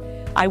Nature.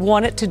 I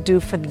want it to do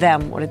for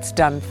them what it's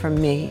done for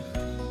me.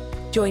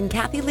 Join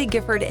Kathy Lee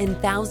Gifford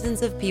and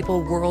thousands of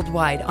people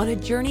worldwide on a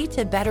journey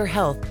to better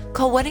health.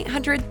 Call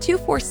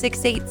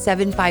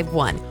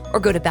 1-800-246-8751 or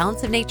go to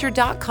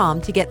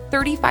balanceofnature.com to get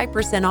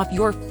 35% off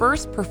your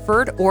first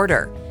preferred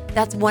order.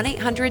 That's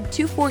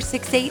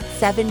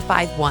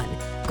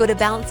 1-800-2468-751. Go to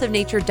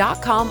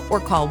balanceofnature.com or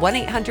call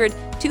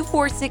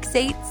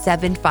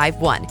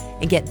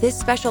 1-800-2468-751 and get this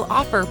special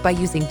offer by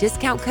using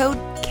discount code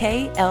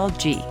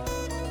KLG.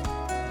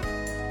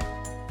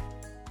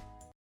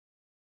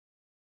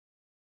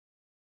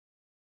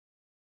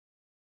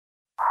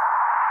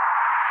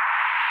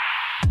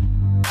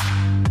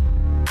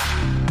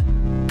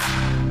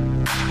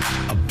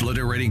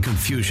 Obliterating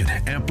confusion,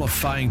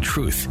 amplifying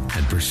truth,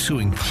 and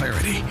pursuing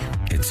clarity.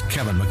 It's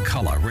Kevin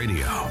McCullough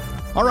Radio.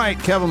 All right,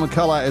 Kevin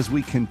McCullough, as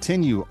we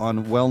continue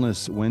on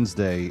Wellness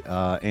Wednesday,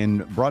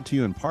 and brought to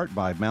you in part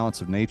by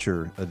Balance of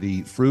Nature,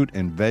 the fruit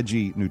and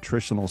veggie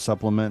nutritional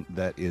supplement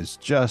that is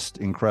just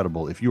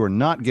incredible. If you are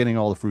not getting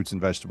all the fruits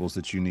and vegetables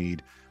that you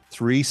need,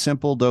 three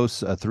simple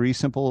pills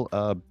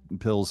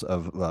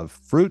of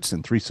fruits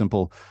and three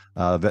simple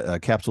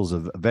capsules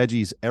of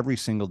veggies every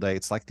single day.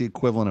 It's like the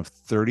equivalent of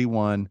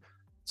 10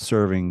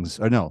 servings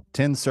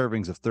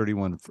of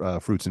 31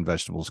 fruits and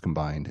vegetables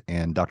combined.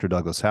 And Dr.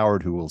 Douglas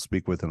Howard, who we'll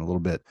speak with in a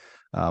little bit,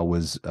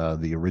 was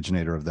the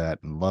originator of that,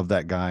 and love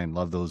that guy and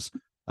love those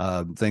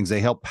things. They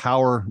help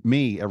power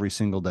me every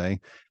single day.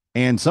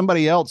 And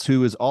somebody else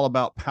who is all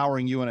about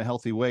powering you in a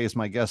healthy way is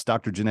my guest,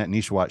 Dr. Jeanette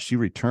Neshiewatt. She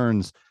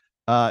returns.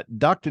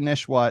 Dr.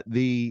 Neshiewatt,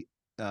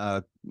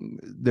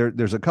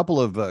 there's a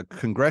couple of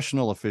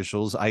congressional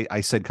officials.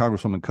 I said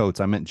Congresswoman Coates.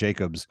 I meant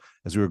Jacobs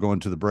as we were going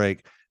to the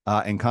break.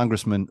 And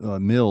Congressman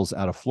Mills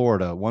out of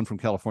Florida, one from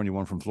California,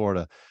 one from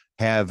Florida,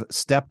 have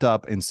stepped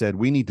up and said,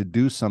 we need to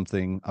do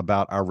something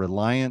about our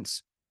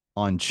reliance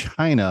on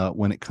China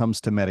when it comes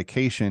to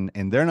medication.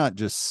 And they're not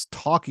just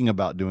talking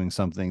about doing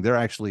something, they're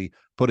actually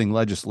putting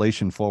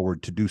legislation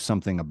forward to do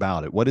something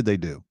about it. What did they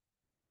do?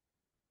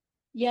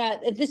 Yeah,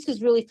 this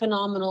is really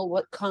phenomenal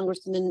what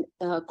Congressman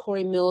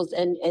Corey Mills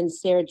and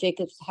Sarah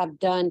Jacobs have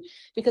done,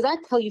 because I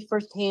tell you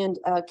firsthand,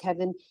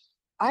 Kevin,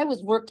 I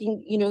was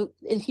working,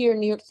 here in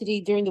New York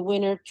City during the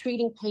winter,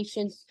 treating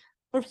patients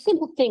for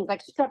simple things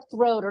like strep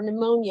throat or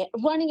pneumonia,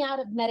 running out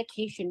of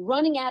medication,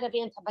 running out of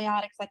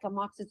antibiotics like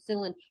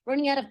amoxicillin,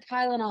 running out of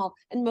Tylenol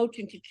and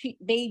Motrin to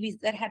treat babies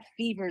that had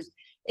fevers.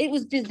 It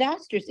was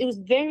disastrous. It was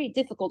very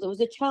difficult. It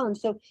was a challenge.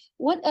 So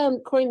what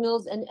Corey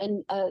Mills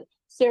and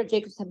Sarah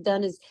Jacobs have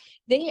done is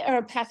they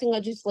are passing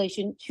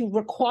legislation to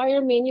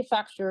require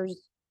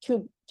manufacturers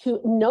to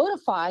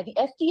notify the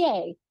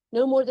FDA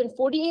no more than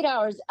 48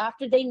 hours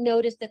after they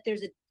notice that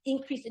there's an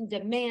increase in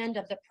demand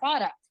of the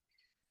product.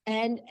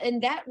 And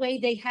that way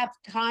they have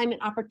time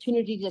and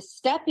opportunity to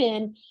step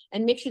in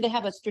and make sure they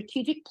have a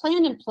strategic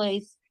plan in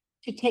place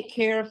to take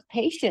care of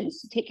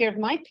patients, to take care of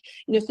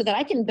so that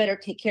I can better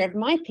take care of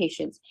my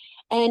patients.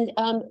 And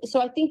so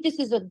I think this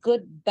is a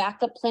good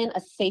backup plan, a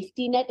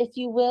safety net, if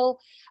you will,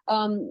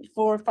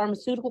 for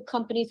pharmaceutical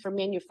companies, for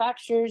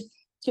manufacturers,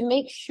 to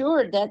make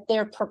sure that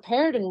they're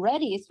prepared and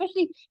ready,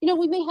 especially,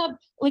 we may have,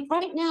 like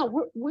right now,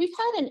 we've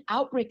had an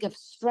outbreak of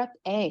strep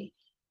A,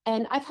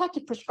 and I've had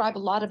to prescribe a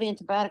lot of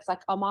antibiotics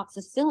like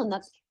amoxicillin,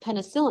 that's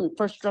penicillin,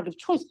 first drug of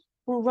choice.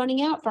 We're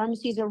running out,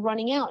 pharmacies are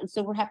running out, and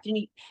so we're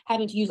having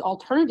to use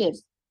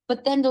alternatives,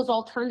 but then those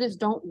alternatives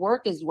don't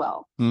work as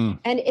well. And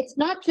it's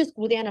not just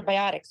with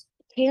antibiotics,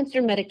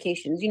 cancer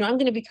medications. I'm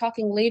going to be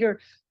talking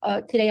later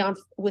today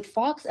with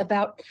Fox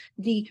about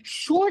the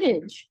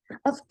shortage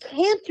of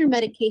cancer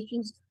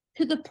medications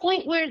to the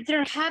point where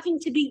they're having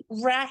to be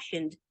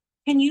rationed.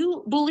 Can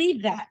you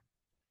believe that?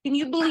 Can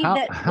you believe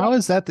that? How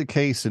is that the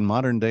case in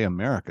modern day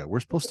America? We're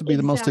supposed to be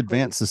the most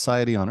advanced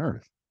society on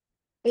earth.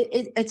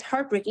 It's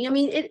heartbreaking. I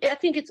mean, I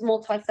think it's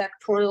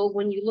multifactorial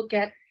when you look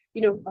at,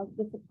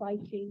 the supply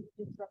chain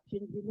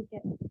disruptions. You look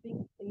at big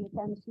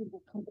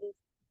pharmaceutical companies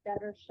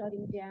that are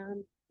shutting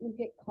down. You look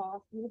at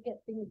costs. You look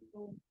at things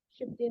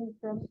shipped in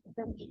from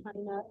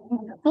China.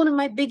 One of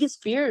my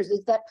biggest fears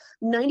is that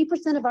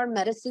 90% of our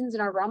medicines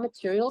and our raw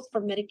materials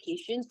for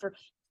medications, for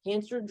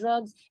cancer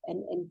drugs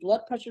and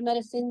blood pressure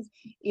medicines,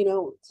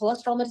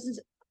 cholesterol medicines,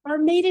 are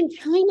made in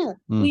China.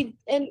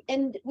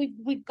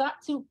 We've got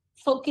to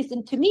focus,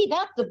 and to me,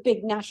 that's the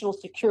big national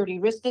security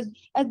risk, as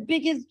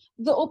big as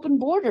the open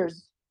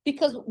borders,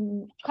 because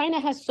China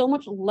has so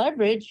much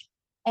leverage,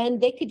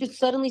 and they could just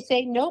suddenly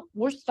say, nope,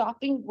 we're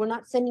stopping, we're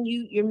not sending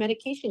you your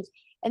medications.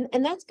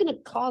 And that's going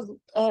to cause,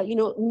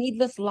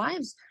 needless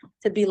lives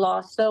to be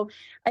lost. So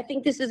I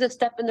think this is a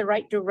step in the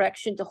right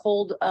direction to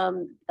hold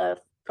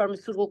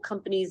pharmaceutical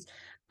companies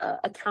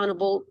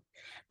accountable.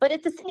 But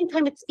at the same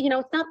time, it's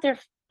not their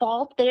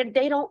fault.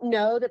 They don't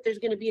know that there's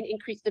going to be an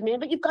increased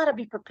demand, but you've got to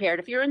be prepared.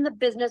 If you're in the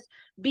business,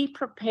 be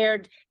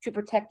prepared to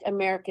protect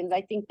Americans.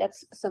 I think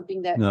that's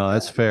something that... No,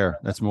 that's fair.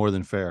 That's more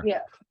than fair.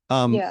 Yeah.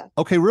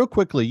 Okay, real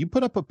quickly, you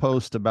put up a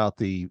post about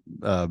the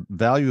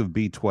value of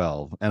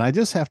B12, and I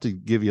just have to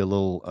give you a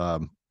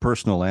little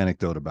personal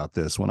anecdote about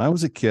this. When I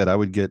was a kid, I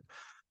would get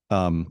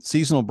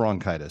seasonal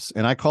bronchitis,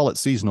 and I call it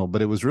seasonal,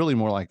 but it was really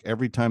more like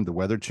every time the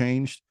weather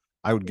changed,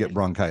 I would get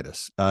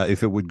bronchitis.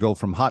 If it would go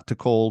from hot to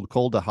cold,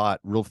 cold to hot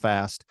real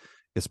fast,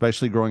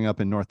 especially growing up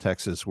in North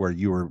Texas where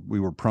we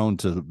were prone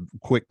to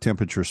quick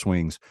temperature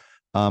swings,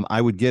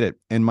 I would get it.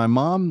 And my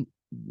mom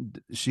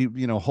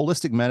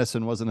holistic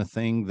medicine wasn't a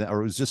thing that,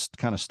 or it was just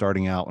kind of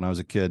starting out when I was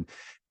a kid.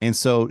 And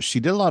so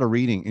she did a lot of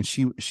reading, and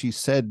she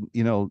said,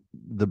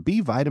 the B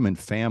vitamin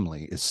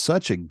family is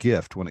such a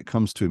gift when it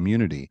comes to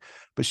immunity,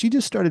 but she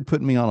just started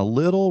putting me on a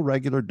little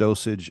regular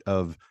dosage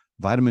of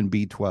vitamin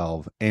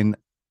B12. And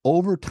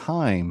over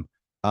time,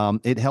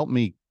 it helped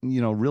me,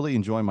 really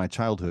enjoy my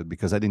childhood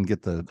because I didn't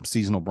get the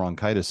seasonal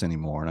bronchitis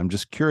anymore. And I'm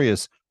just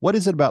curious, what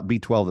is it about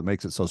B12 that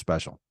makes it so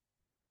special?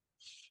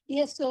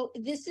 Yeah, so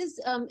this is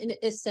an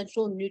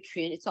essential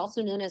nutrient. It's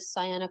also known as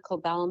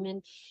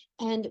cyanocobalamin.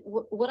 And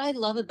what I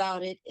love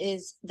about it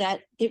is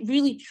that it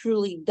really,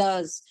 truly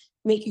does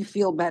make you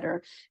feel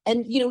better.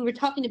 And, we were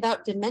talking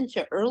about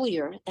dementia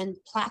earlier and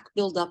plaque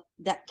buildup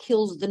that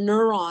kills the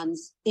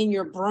neurons in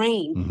your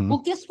brain. Mm-hmm. Well,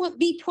 guess what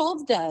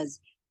B12 does?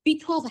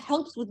 B12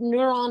 helps with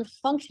neuron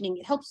functioning.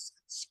 It helps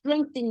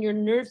strengthen your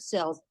nerve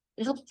cells.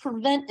 It helps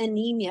prevent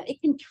anemia.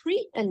 It can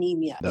treat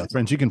anemia.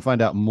 Friends, you can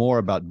find out more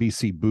about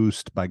BC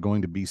Boost by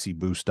going to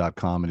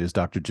bcboost.com. It is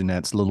Dr.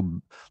 Jeanette's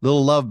little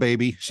love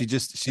baby. She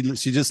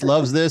just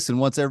loves this and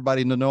wants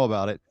everybody to know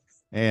about it.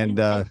 And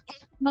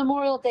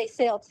Memorial Day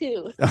sale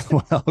too.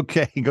 Well,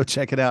 okay, go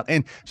check it out.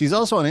 And she's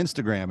also on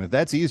Instagram. If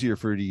that's easier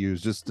for you to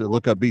use, just to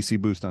look up BC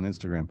Boost on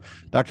Instagram.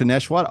 Dr.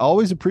 Neshiewatt,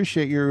 always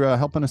appreciate your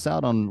helping us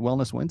out on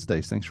Wellness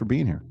Wednesdays. Thanks for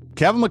being here.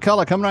 Kevin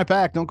McCullough coming right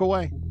back. Don't go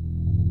away.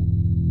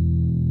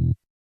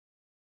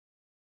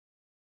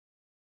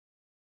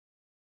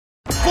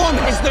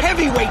 Foreman is the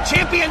heavyweight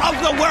champion of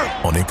the world.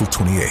 On April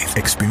 28th,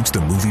 experience the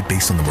movie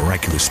based on the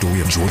miraculous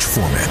story of George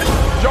Foreman.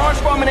 George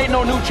Foreman ain't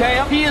no new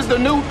champ. He is the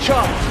new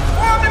chump.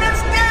 Foreman is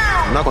down.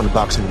 I'm not going to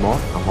box anymore.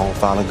 I'm going to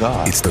follow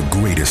God. It's the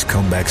greatest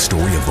comeback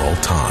story of all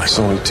time. There's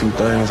only two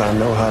things I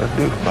know how to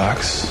do.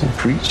 Box and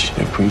preach.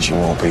 And preaching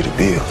won't pay the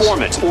bills.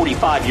 Foreman's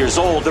 45 years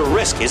old. The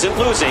risk isn't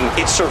losing,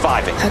 it's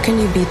surviving. How can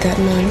you beat that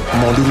man?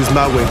 I'm going to do this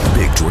my way.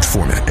 Big George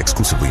Foreman,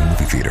 exclusively in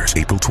movie theaters,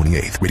 April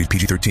 28th. Rated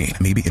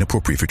PG-13. May be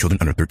inappropriate for children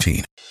under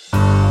 13.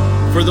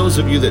 For those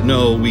of you that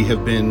know, we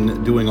have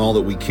been doing all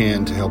that we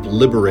can to help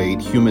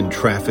liberate human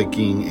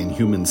trafficking and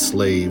human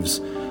slaves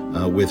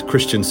with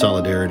Christian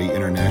Solidarity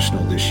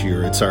International this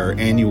year. It's our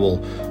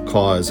annual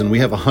cause, and we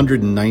have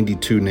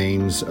 192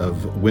 names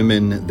of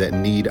women that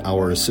need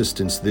our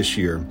assistance this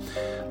year.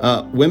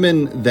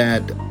 Women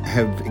that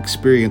have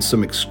experienced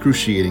some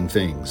excruciating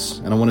things.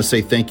 And I want to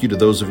say thank you to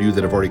those of you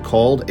that have already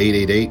called,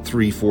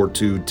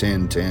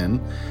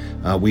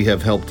 888-342-1010. We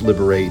have helped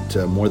liberate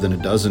more than a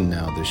dozen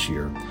now this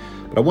year.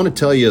 But I want to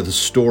tell you the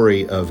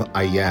story of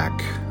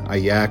Ayak.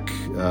 Ayak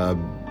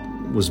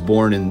was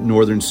born in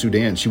northern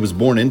Sudan. She was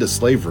born into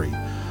slavery.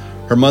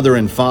 Her mother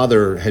and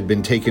father had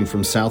been taken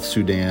from South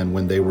Sudan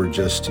when they were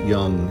just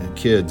young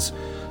kids,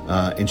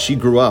 and she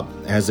grew up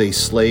as a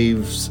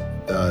slave's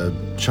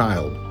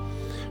child.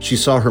 She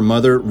saw her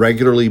mother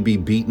regularly be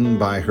beaten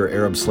by her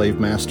Arab slave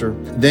master.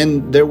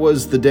 Then there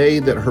was the day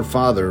that her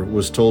father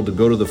was told to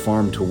go to the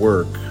farm to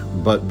work,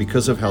 but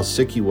because of how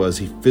sick he was,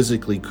 he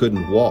physically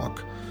couldn't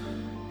walk.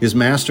 His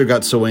master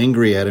got so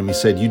angry at him, he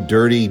said, "You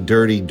dirty,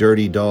 dirty,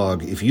 dirty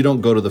dog. If you don't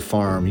go to the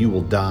farm, you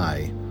will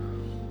die."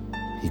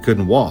 He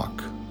couldn't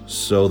walk,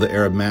 so the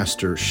Arab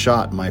master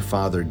shot my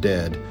father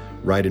dead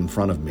right in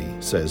front of me,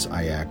 says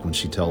Ayak when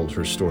she tells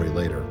her story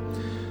later.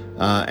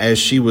 As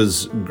she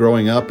was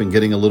growing up and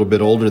getting a little bit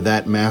older,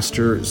 that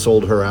master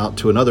sold her out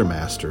to another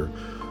master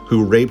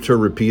who raped her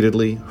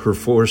repeatedly, who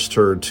forced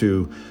her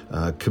to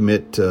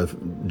commit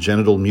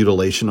genital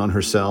mutilation on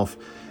herself,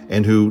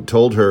 and who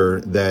told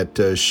her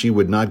that she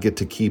would not get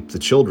to keep the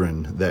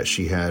children that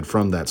she had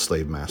from that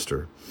slave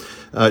master.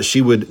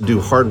 She would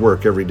do hard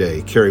work every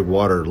day, carry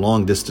water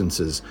long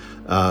distances,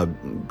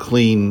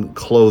 clean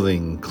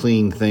clothing,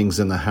 clean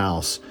things in the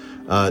house,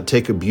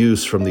 take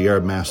abuse from the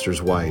Arab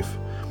master's wife.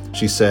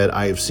 She said,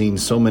 "I have seen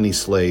so many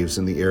slaves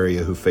in the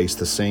area who face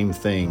the same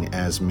thing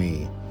as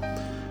me."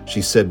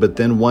 She said, "But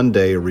then one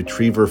day a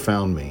retriever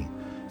found me.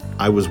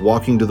 I was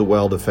walking to the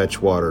well to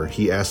fetch water.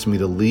 He asked me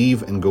to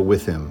leave and go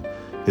with him.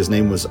 His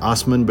name was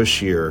Osman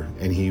Bashir,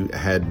 and he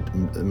had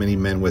many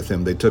men with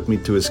him. They took me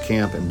to his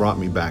camp and brought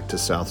me back to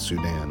South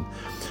Sudan."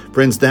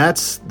 Friends,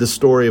 that's the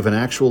story of an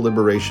actual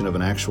liberation of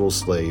an actual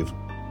slave.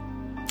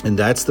 And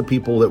that's the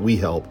people that we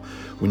help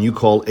when you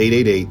call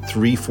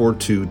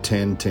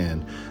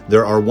 888-342-1010.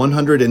 There are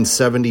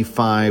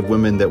 175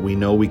 women that we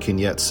know we can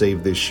yet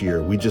save this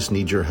year. We just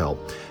need your help.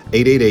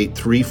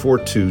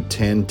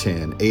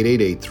 888-342-1010.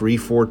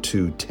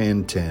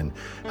 888-342-1010.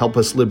 Help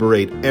us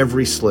liberate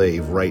every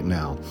slave right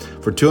now.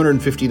 For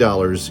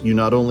 $250, you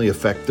not only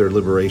affect their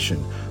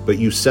liberation, but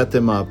you set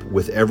them up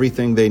with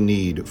everything they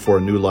need for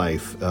a new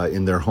life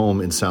in their home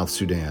in South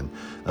Sudan,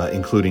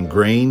 including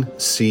grain,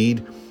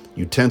 seed,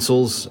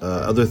 utensils,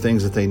 other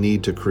things that they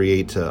need to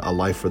create a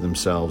life for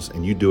themselves.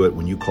 And you do it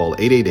when you call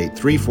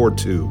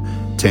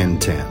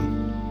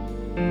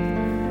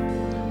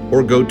 888-342-1010.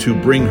 Or go to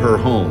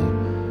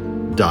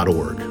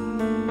bringherhome.org.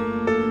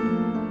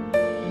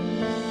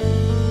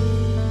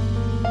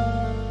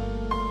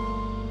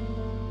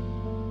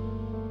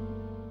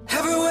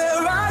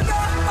 Everywhere I go,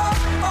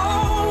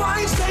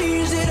 I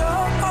change it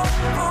all.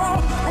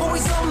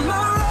 Always on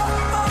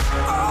my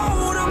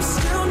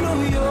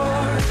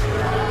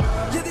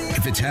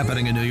it's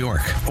happening in New York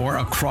or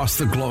across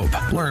the globe.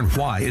 Learn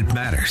why it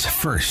matters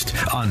first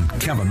on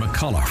Kevin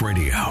McCullough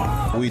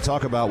Radio. We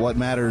talk about what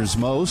matters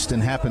most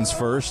and happens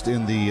first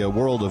in the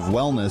world of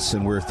wellness,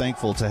 and we're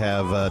thankful to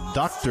have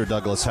Dr.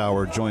 Douglas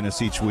Howard join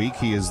us each week.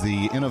 He is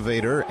the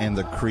innovator and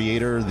the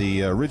creator,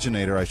 the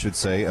originator, I should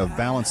say, of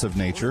Balance of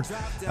Nature.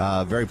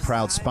 Very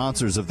proud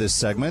sponsors of this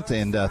segment,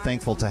 and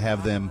thankful to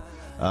have them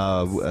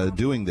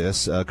doing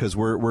this because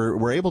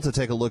we're able to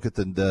take a look at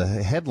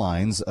the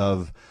headlines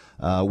of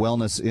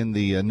wellness in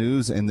the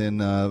news and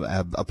then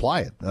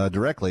apply it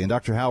directly. And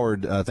Dr.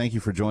 Howard, thank you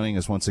for joining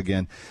us once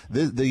again.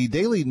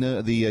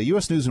 The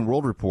U.S. News and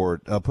World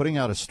Report putting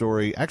out a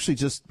story actually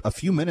just a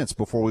few minutes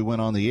before we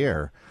went on the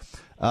air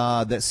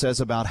that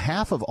says about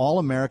half of all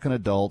American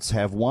adults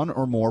have one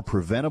or more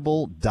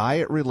preventable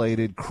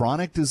diet-related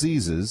chronic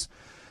diseases.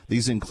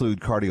 These include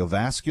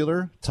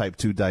cardiovascular, type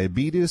 2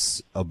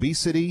 diabetes,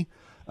 obesity,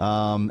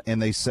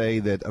 and they say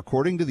that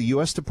according to the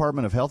U.S.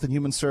 Department of Health and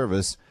Human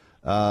Service,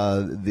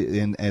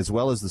 as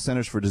well as the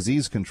Centers for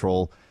Disease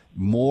Control,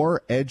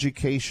 more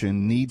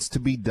education needs to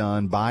be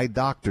done by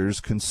doctors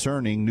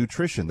concerning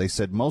nutrition. They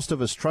said most of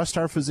us trust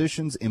our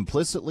physicians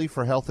implicitly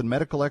for health and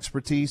medical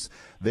expertise.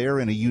 They are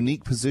in a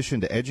unique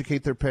position to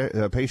educate their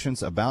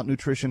patients about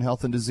nutrition,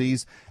 health, and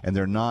disease, and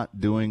they're not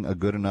doing a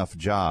good enough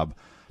job.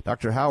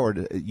 Dr.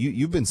 Howard,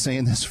 you've been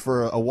saying this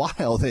for a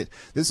while, that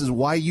this is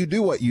why you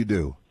do what you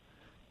do.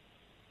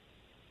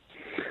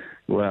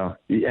 Well,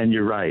 and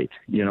you're right.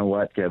 You know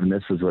what, Kevin,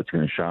 this is what's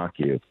going to shock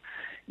you,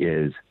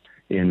 is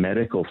in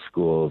medical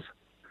schools,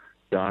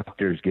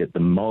 doctors get the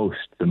most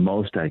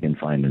I can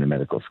find in a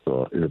medical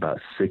school is about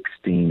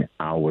 16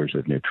 hours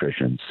of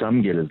nutrition.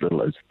 Some get as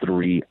little as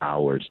 3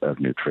 hours of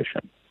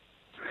nutrition.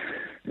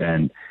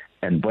 And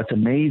what's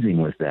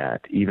amazing with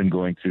that, even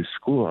going through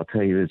school, I'll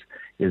tell you,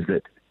 is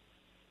that,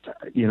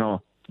 you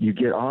know, you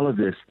get all of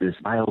this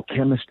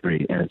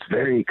biochemistry, and it's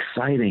very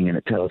exciting, and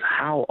it tells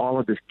how all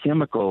of this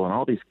chemical and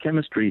all this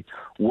chemistry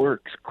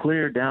works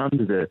clear down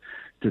to the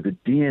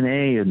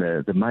DNA and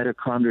the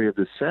mitochondria of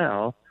the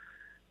cell,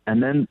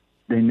 and then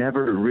they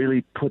never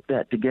really put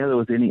that together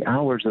with any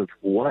hours of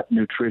what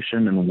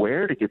nutrition and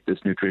where to get this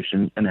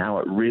nutrition and how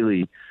it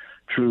really,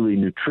 truly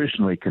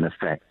nutritionally can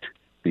affect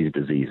these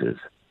diseases.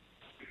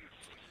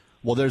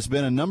 Well, there's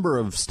been a number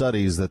of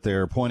studies that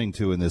they're pointing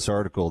to in this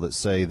article that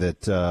say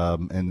that,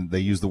 and they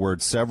use the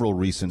word several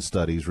recent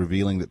studies,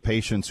 revealing that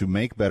patients who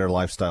make better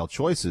lifestyle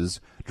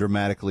choices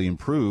dramatically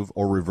improve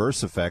or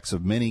reverse effects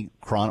of many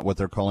what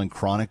they're calling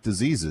chronic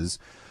diseases.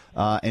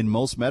 And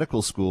most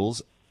medical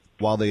schools,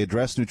 while they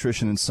address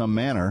nutrition in some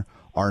manner,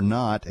 are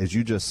not, as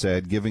you just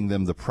said, giving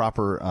them the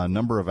proper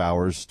number of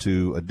hours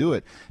to do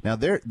it. Now,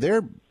 they're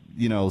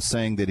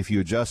saying that if you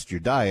adjust your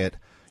diet,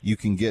 you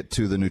can get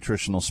to the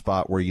nutritional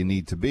spot where you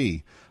need to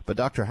be. But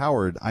Dr.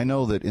 Howard, I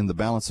know that in the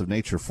Balance of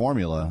Nature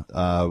formula,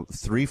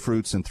 3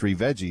 fruits and 3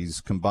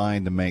 veggies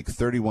combine to make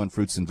 31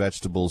 fruits and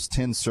vegetables,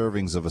 10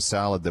 servings of a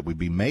salad that would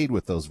be made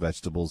with those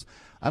vegetables.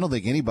 I don't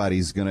think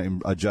anybody's going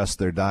to adjust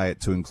their diet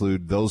to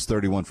include those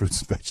 31 fruits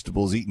and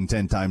vegetables eaten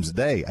 10 times a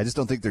day. I just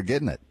don't think they're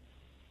getting it.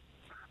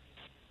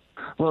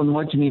 Well, and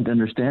what you need to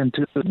understand,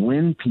 too, is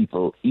when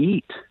people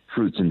eat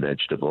fruits and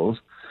vegetables,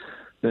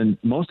 then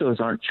most of us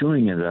aren't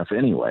chewing it enough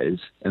anyways.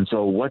 And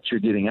so what you're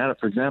getting out of,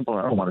 for example,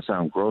 I don't want to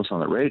sound gross on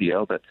the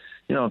radio, but,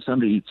 you know, if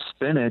somebody eats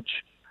spinach,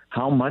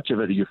 how much of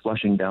it are you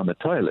flushing down the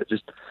toilet?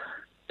 Just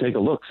take a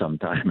look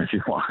sometime if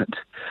you want.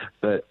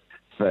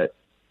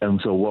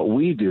 And so what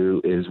we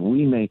do is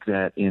we make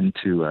that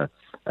into a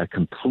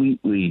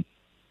completely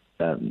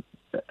let's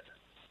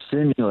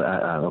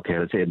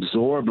say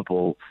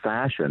absorbable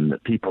fashion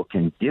that people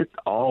can get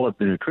all of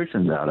the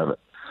nutrition out of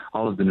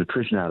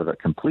it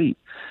complete.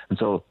 And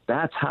so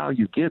that's how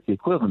you get the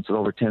equivalence of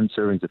over 10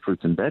 servings of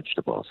fruits and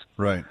vegetables.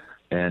 Right.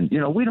 And, you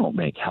know, we don't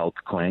make health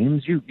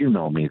claims. You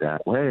know me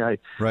that way.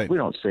 We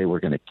don't say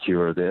we're going to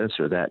cure this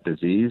or that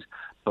disease.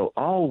 But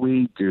all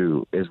we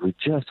do is we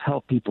just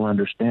help people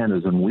understand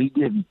is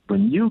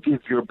when you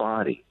give your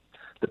body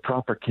the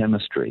proper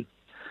chemistry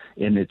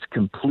in its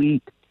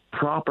complete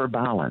proper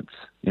balance,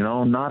 you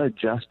know, not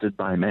adjusted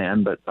by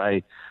man, but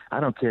by, I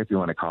don't care if you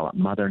want to call it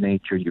Mother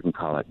Nature, you can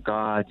call it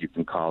God, you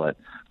can call it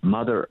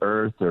Mother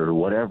Earth or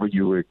whatever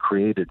you were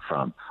created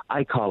from.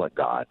 I call it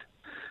God.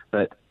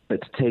 But to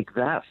take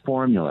that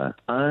formula,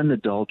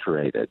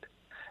 unadulterated,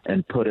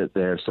 and put it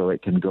there so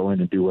it can go in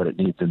and do what it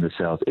needs in the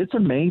cells, it's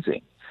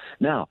amazing.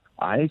 Now,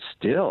 I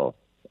still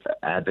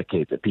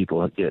advocate that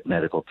people get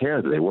medical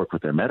care, that they work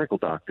with their medical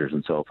doctors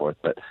and so forth,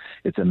 but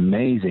it's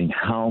amazing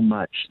how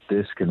much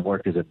this can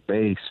work as a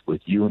base with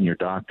you and your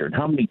doctor, and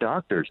how many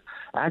doctors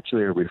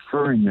actually are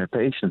referring their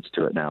patients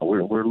to it now.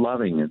 We're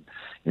loving and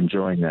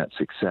enjoying that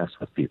success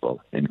with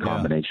people in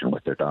combination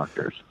with their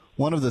doctors.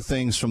 One of the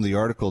things from the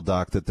article,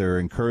 Doc, that they're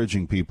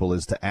encouraging people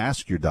is to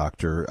ask your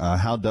doctor,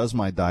 how does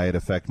my diet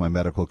affect my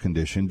medical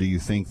condition? Do you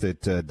think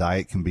that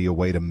diet can be a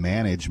way to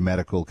manage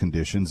medical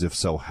conditions? If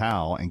so,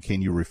 how? And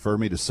can you refer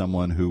me to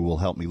someone who will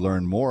help me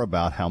learn more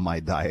about how my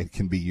diet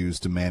can be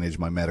used to manage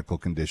my medical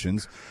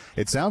conditions?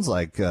 It sounds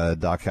like,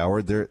 Doc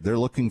Howard, they're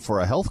looking for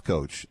a health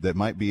coach that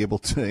might be able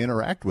to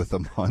interact with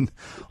them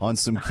on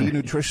some key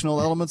nutritional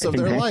elements of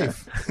their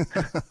life.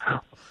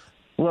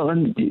 Well,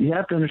 and you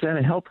have to understand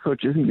a health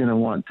coach isn't going to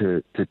want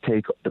to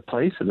take the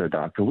place of their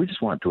doctor. We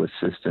just want to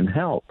assist and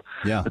help.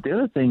 Yeah. But the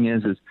other thing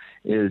is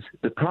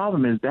the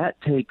problem is that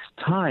takes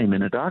time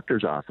in a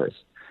doctor's office.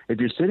 If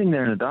you're sitting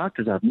there in a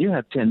doctor's office and you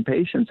have 10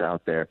 patients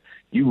out there,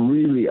 you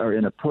really are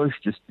in a push.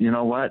 Just, you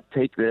know what,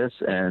 take this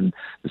and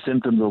the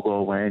symptoms will go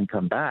away and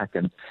come back.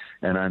 And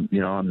I'm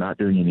not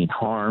doing any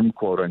harm,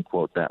 quote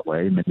unquote, that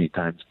way. Many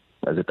times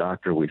as a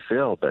doctor we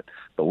feel, but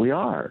we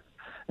are.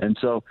 And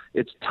so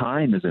it's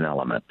time is an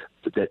element.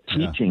 That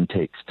teaching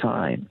takes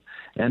time.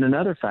 And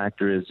another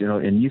factor is,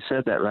 and you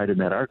said that right in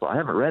that article. I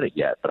haven't read it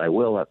yet, but I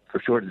will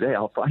for sure today.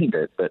 I'll find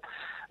it. But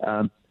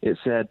it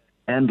said,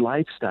 and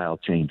lifestyle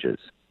changes.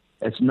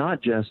 It's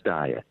not just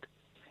diet.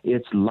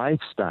 It's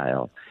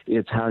lifestyle.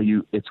 It's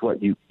it's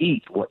what you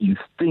eat, what you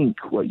think,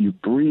 what you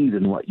breathe,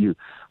 and what you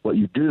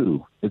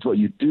do. It's what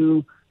you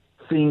do,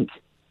 think,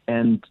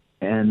 and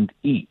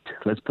eat.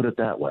 Let's put it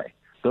that way.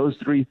 Those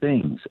three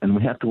things, and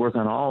we have to work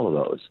on all of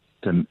those.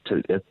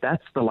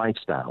 That's the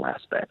lifestyle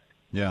aspect.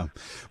 Yeah.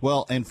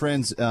 Well, and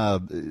friends,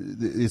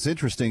 it's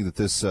interesting that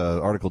this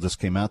article just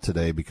came out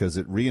today because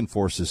it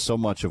reinforces so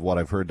much of what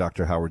I've heard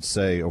Dr. Howard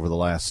say over the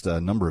last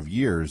number of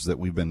years that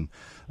we've been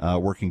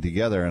working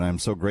together, and I'm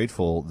so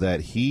grateful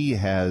that he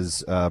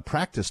has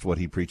practiced what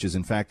he preaches.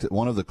 In fact,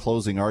 one of the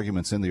closing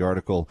arguments in the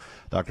article,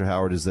 Dr.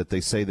 Howard, is that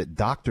they say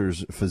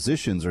that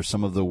physicians are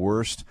some of the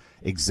worst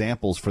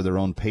examples for their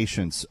own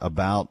patients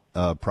about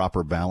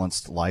proper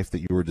balanced life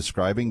that you were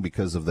describing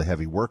because of the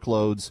heavy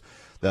workloads.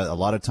 That a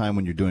lot of time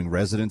when you're doing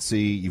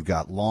residency, you've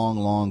got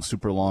long,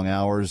 super long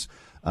hours,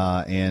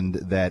 and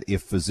that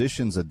if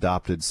physicians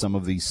adopted some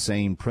of these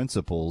same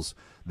principles,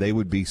 they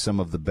would be some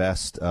of the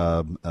best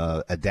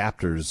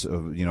adapters,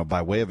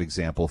 by way of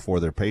example for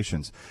their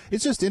patients.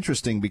 It's just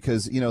interesting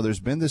because, there's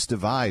been this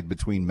divide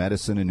between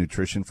medicine and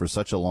nutrition for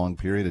such a long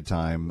period of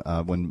time.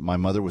 When my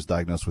mother was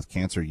diagnosed with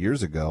cancer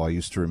years ago, I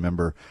used to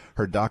remember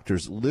her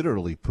doctors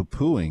literally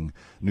poo-pooing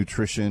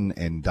nutrition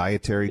and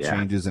dietary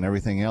changes and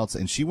everything else.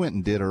 And she went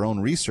and did her own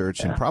research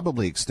and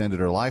probably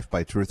extended her life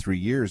by 2 or 3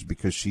 years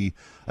because she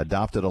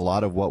adopted a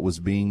lot of what was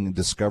being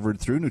discovered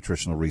through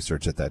nutritional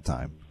research at that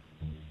time.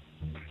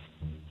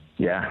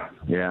 Yeah,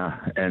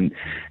 and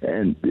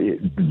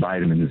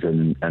vitamins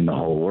and the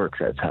whole works.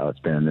 That's how it's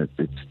been.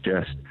 It's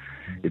just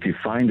if you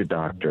find a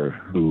doctor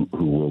who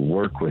will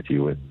work with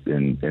you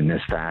in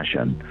this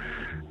fashion,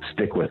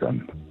 stick with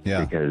them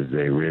because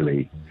they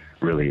really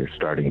are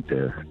starting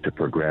to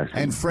progress.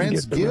 And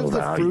friends, give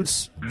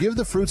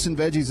the fruits and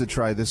veggies a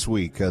try this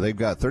week. They've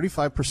got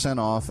 35%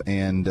 off,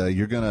 and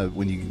you're gonna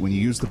when you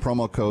use the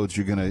promo codes,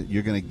 you're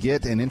gonna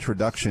get an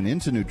introduction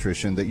into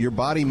nutrition that your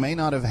body may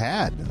not have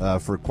had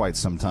for quite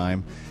some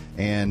time.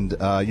 And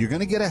you're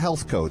going to get a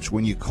health coach.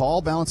 When you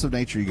call Balance of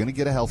Nature, you're going to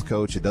get a health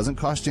coach. It doesn't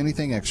cost you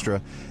anything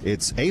extra.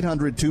 It's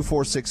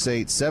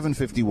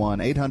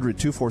 800-2468-751,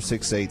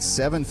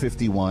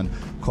 800-2468-751.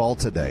 Call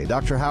today.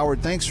 Dr.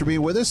 Howard, thanks for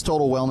being with us.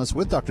 Total Wellness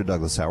with Dr.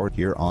 Douglas Howard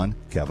here on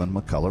Kevin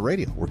McCullough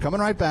Radio. We're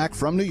coming right back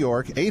from New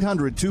York,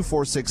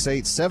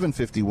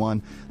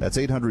 800-2468-751. That's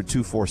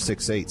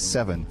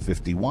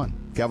 800-2468-751.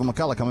 Kevin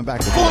McCullough coming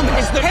back. Foreman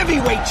is the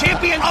heavyweight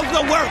champion of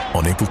the world.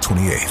 On April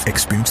 28th,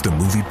 experience the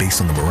movie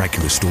based on the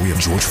miraculous story of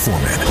George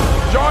Foreman.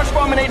 George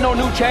Foreman ain't no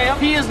new champ.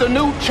 He is the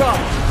new chump.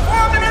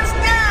 Foreman is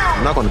down.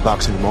 I'm not going to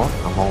box anymore.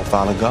 I'm going to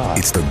follow God.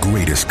 It's the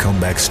greatest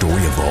comeback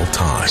story of all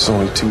time. There's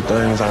only 2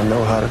 things I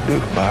know how to do.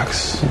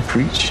 Box and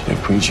preach. And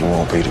preaching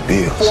won't pay the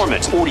bills.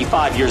 Foreman's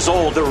 45 years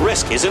old. The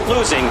risk isn't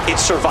losing,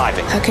 it's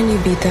surviving. How can you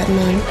beat that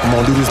man? I'm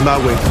going to do this my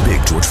way.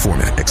 Big George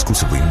Foreman,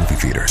 exclusively in movie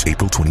theaters,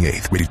 April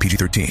 28th. Rated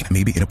PG-13.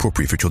 May be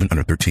inappropriate for children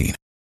under 13.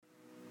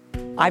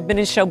 I've been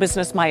in show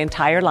business my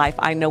entire life.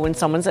 I know when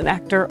someone's an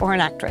actor or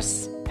an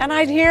actress. And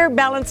I'd hear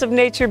Balance of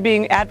Nature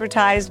being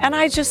advertised, and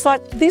I just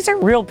thought, these are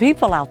real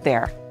people out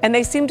there. And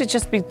they seem to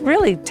just be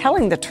really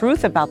telling the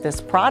truth about this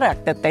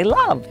product that they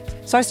love.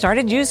 So I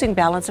started using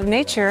Balance of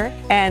Nature,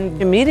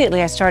 and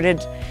immediately I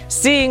started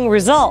seeing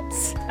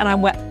results. And I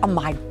went, oh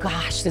my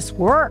gosh, this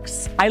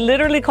works. I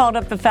literally called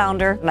up the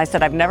founder, and I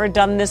said, I've never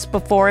done this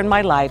before in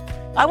my life.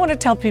 I want to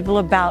tell people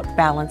about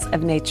Balance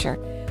of Nature.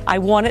 I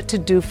want it to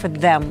do for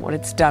them what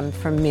it's done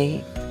for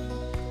me.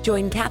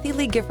 Join Kathy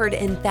Lee Gifford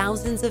and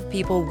thousands of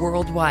people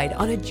worldwide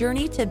on a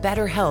journey to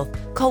better health.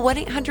 Call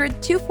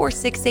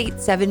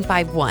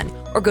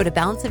 1-800-2468-751 or go to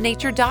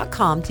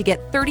balanceofnature.com to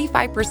get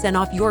 35%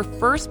 off your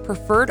first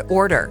preferred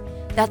order.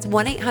 That's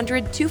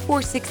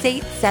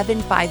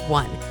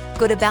 1-800-2468-751.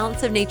 Go to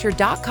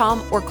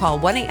balanceofnature.com or call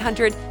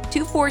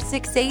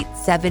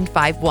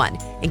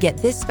 1-800-2468-751 and get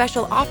this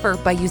special offer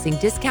by using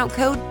discount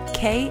code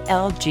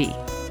KLG.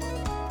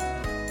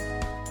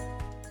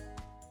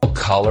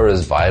 color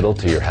is vital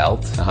to your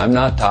health? I'm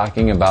not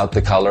talking about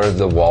the color of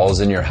the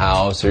walls in your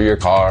house or your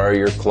car or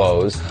your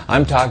clothes.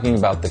 I'm talking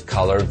about the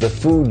color of the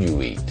food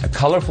you eat. A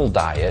colorful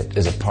diet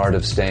is a part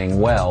of staying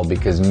well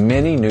because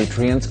many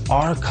nutrients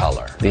are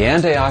color. The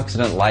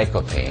antioxidant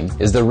lycopene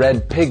is the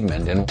red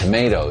pigment in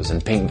tomatoes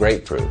and pink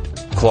grapefruit.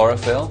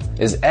 Chlorophyll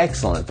is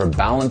excellent for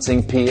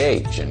balancing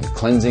pH and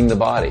cleansing the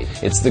body.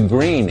 It's the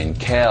green in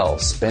kale,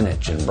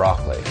 spinach, and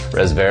broccoli.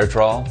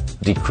 Resveratrol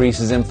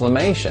decreases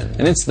inflammation,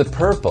 and it's the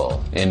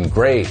purple in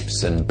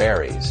grapes and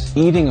berries.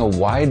 Eating a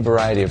wide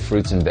variety of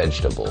fruits and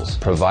vegetables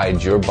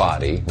provides your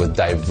body with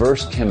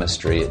diverse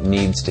chemistry it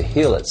needs to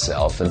heal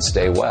itself and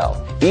stay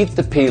well. Eat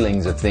the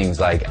peelings of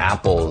things like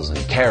apples and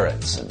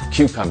carrots and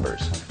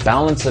cucumbers.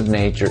 Balance of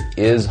Nature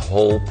is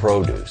whole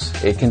produce.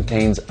 It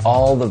contains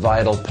all the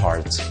vital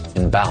parts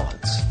in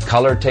balance.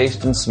 Color,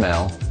 taste, and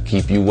smell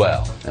keep you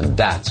well, and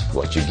that's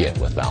what you get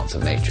with Balance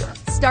of Nature.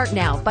 Start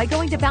now by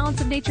going to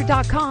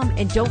balanceofnature.com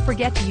and don't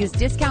forget to use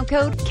discount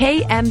code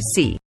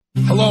KMC.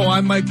 Hello,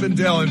 I'm Mike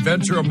Lindell,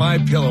 inventor of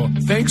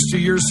MyPillow. Thanks to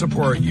your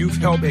support, you've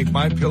helped make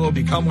MyPillow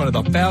become one of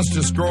the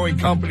fastest growing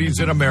companies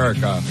in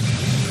America.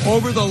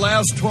 Over the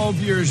last 12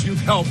 years, you've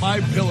helped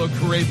MyPillow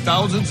create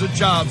thousands of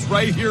jobs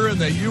right here in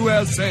the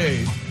USA.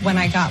 When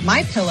I got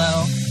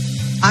MyPillow,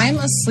 I'm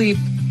asleep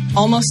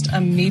almost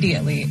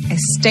immediately. I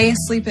stay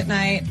asleep at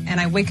night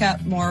and I wake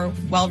up more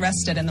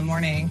well-rested in the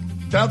morning.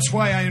 That's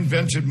why I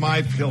invented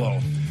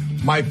MyPillow.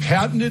 My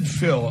patented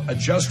fill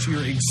adjusts to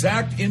your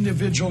exact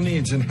individual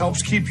needs and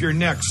helps keep your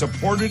neck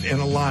supported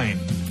and aligned.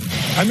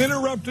 I'm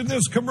interrupting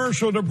this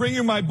commercial to bring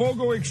you my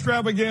BOGO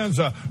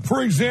extravaganza.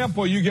 For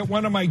example, you get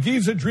one of my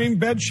Giza Dream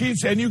bed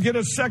sheets and you get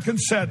a second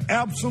set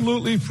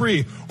absolutely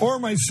free. Or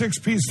my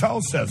 6-piece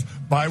towel sets.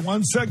 Buy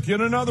one set, get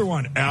another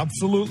one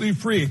absolutely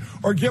free.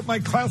 Or get my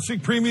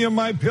classic premium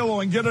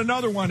MyPillow and get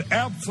another one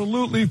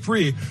absolutely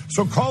free.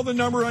 So call the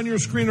number on your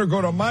screen or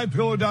go to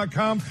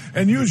MyPillow.com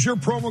and use your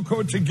promo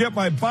code to get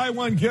my buy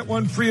one, get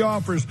one free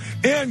offers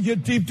and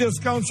get deep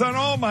discounts on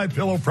all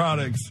MyPillow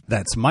products.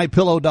 That's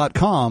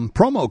MyPillow.com,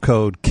 promo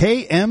code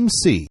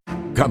KMC.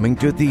 Coming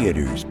to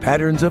theaters,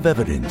 Patterns of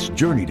Evidence,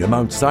 Journey to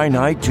Mount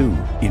Sinai 2.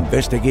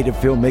 Investigative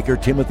filmmaker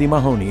Timothy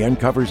Mahoney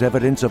uncovers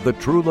evidence of the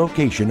true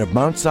location of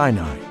Mount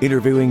Sinai,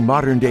 interviewing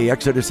modern-day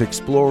Exodus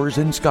explorers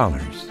and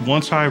scholars.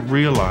 Once I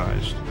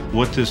realized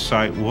what this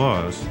site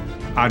was,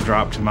 I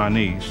dropped to my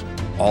knees.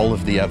 All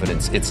of the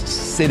evidence, it's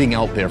sitting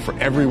out there for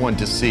everyone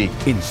to see.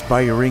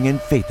 Inspiring and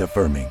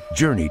faith-affirming.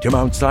 Journey to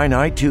Mount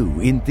Sinai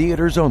 2 in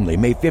theaters only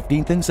May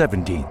 15th and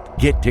 17th.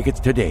 Get tickets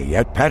today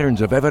at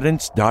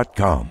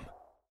patternsofevidence.com.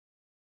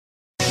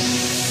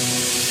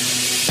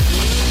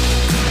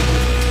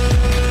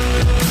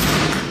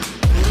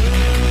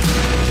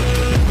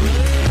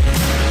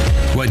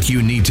 What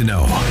you need to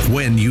know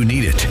when you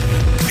need it.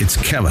 It's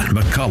Kevin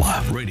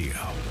McCullough Radio.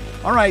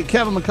 All right,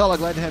 Kevin McCullough,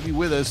 glad to have you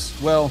with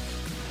us. Well,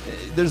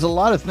 there's a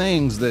lot of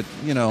things that,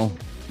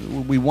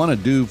 we want to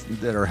do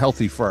that are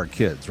healthy for our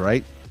kids,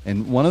 right?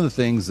 And one of the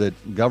things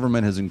that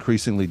government has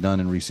increasingly done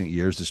in recent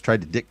years is try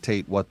to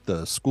dictate what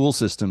the school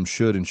system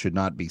should and should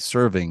not be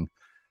serving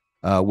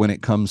when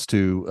it comes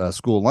to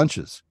school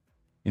lunches.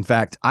 In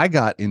fact, I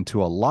got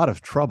into a lot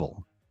of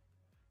trouble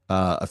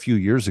a few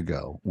years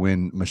ago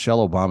when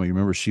Michelle Obama, you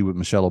remember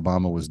Michelle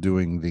Obama was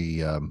doing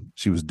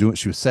she was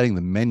setting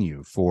the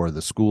menu for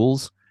the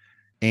schools,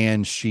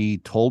 and she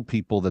told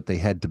people that they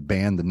had to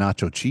ban the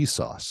nacho cheese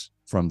sauce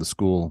from the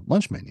school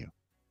lunch menu.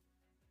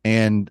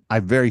 And I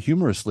very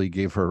humorously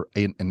gave her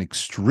an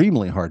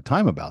extremely hard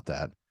time about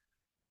that.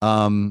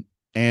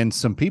 And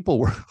some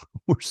people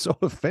were so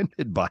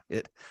offended by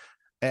it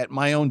at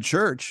my own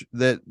church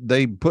that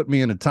they put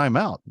me in a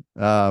timeout.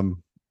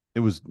 It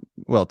was,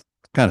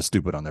 kind of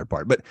stupid on their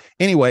part, but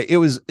anyway,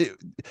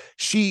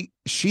 she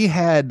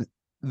had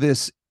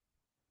this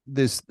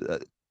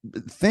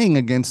thing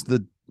against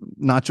the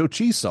nacho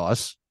cheese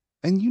sauce,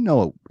 and it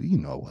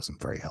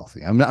wasn't very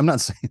healthy. I'm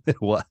not saying that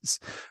it was,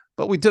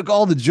 but we took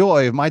all the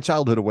joy of my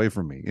childhood away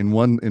from me in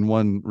one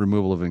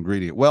removal of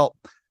ingredient. Well,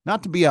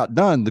 not to be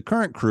outdone, the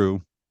current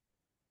crew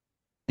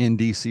in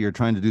DC are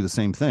trying to do the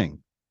same thing.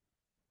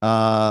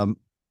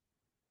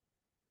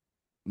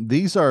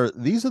 These are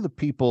the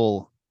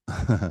people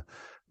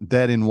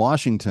that in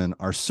Washington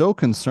are so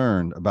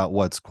concerned about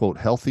what's, quote,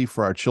 healthy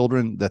for our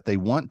children that they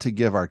want to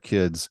give our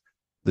kids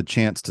the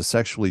chance to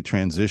sexually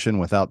transition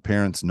without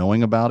parents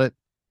knowing about it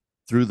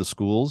through the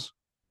schools.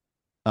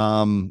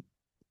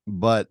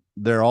 But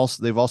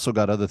they've also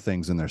got other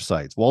things in their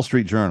sights. Wall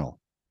Street Journal,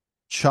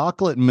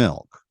 chocolate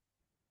milk,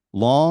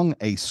 long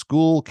a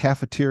school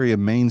cafeteria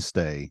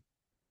mainstay,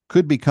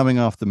 could be coming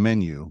off the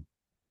menu.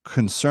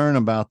 Concern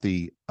about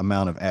the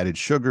amount of added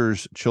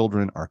sugars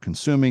children are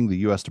consuming. The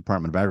U.S.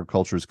 Department of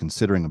Agriculture is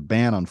considering a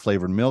ban on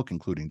flavored milk,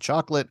 including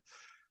chocolate,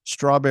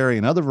 strawberry,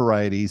 and other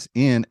varieties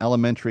in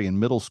elementary and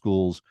middle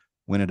schools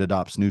when it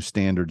adopts new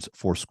standards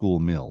for school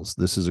meals.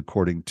 This is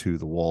according to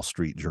the Wall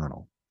Street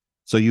Journal.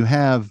 So you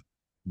have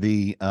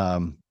the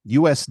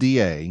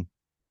USDA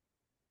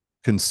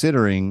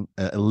considering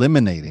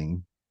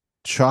eliminating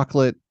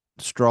chocolate,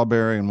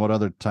 strawberry and what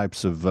other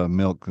types of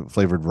milk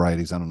flavored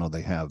varieties I don't know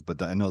they have,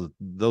 but I know that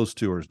those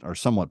two are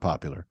somewhat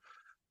popular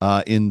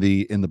in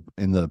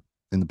the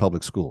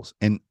public schools.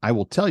 And I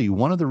will tell you,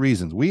 one of the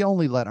reasons we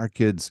only let our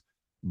kids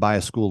buy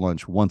a school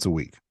lunch once a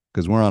week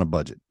because we're on a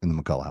budget in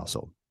the McCullough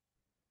household.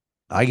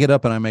 I get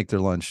up and I make their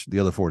lunch the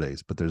other 4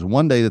 days, but there's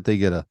one day that they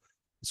get a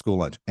school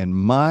lunch. And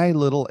my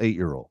little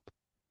 8-year-old,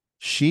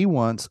 she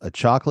wants a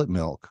chocolate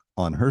milk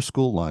on her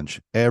school lunch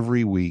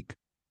every week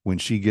when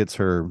she gets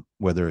her,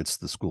 whether it's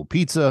the school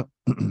pizza,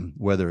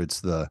 whether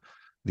it's the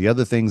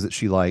other things that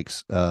she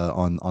likes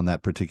on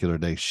that particular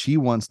day. She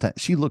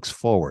looks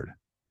forward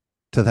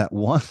to that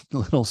one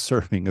little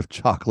serving of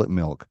chocolate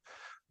milk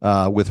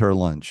with her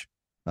lunch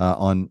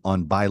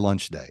on by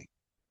lunch day,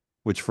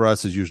 which for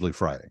us is usually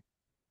Friday.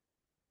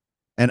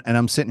 And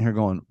I'm sitting here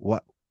going,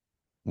 what?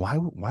 Why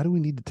do we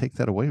need to take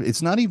that away?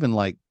 It's not even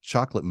like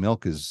chocolate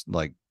milk is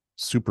like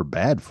super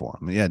bad for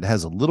them. Yeah, it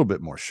has a little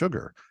bit more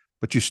sugar,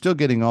 but you're still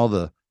getting all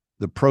the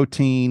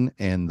protein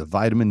and the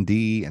vitamin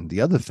D and the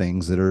other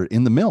things that are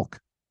in the milk.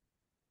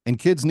 And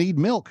kids need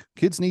milk.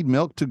 Kids need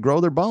milk to grow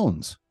their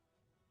bones.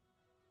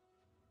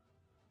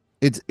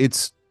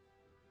 It's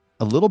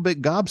a little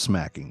bit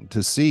gobsmacking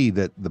to see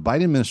that the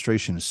Biden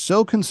administration is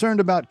so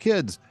concerned about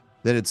kids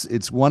that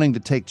it's wanting to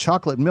take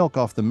chocolate milk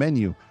off the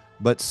menu,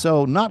 but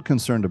so not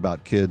concerned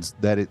about kids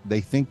that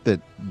they think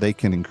that they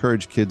can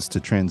encourage kids to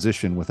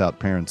transition without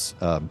parents'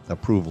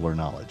 approval or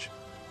knowledge.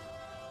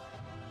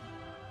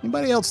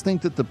 Anybody else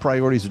think that the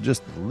priorities are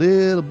just a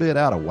little bit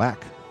out of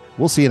whack?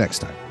 We'll see you next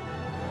time.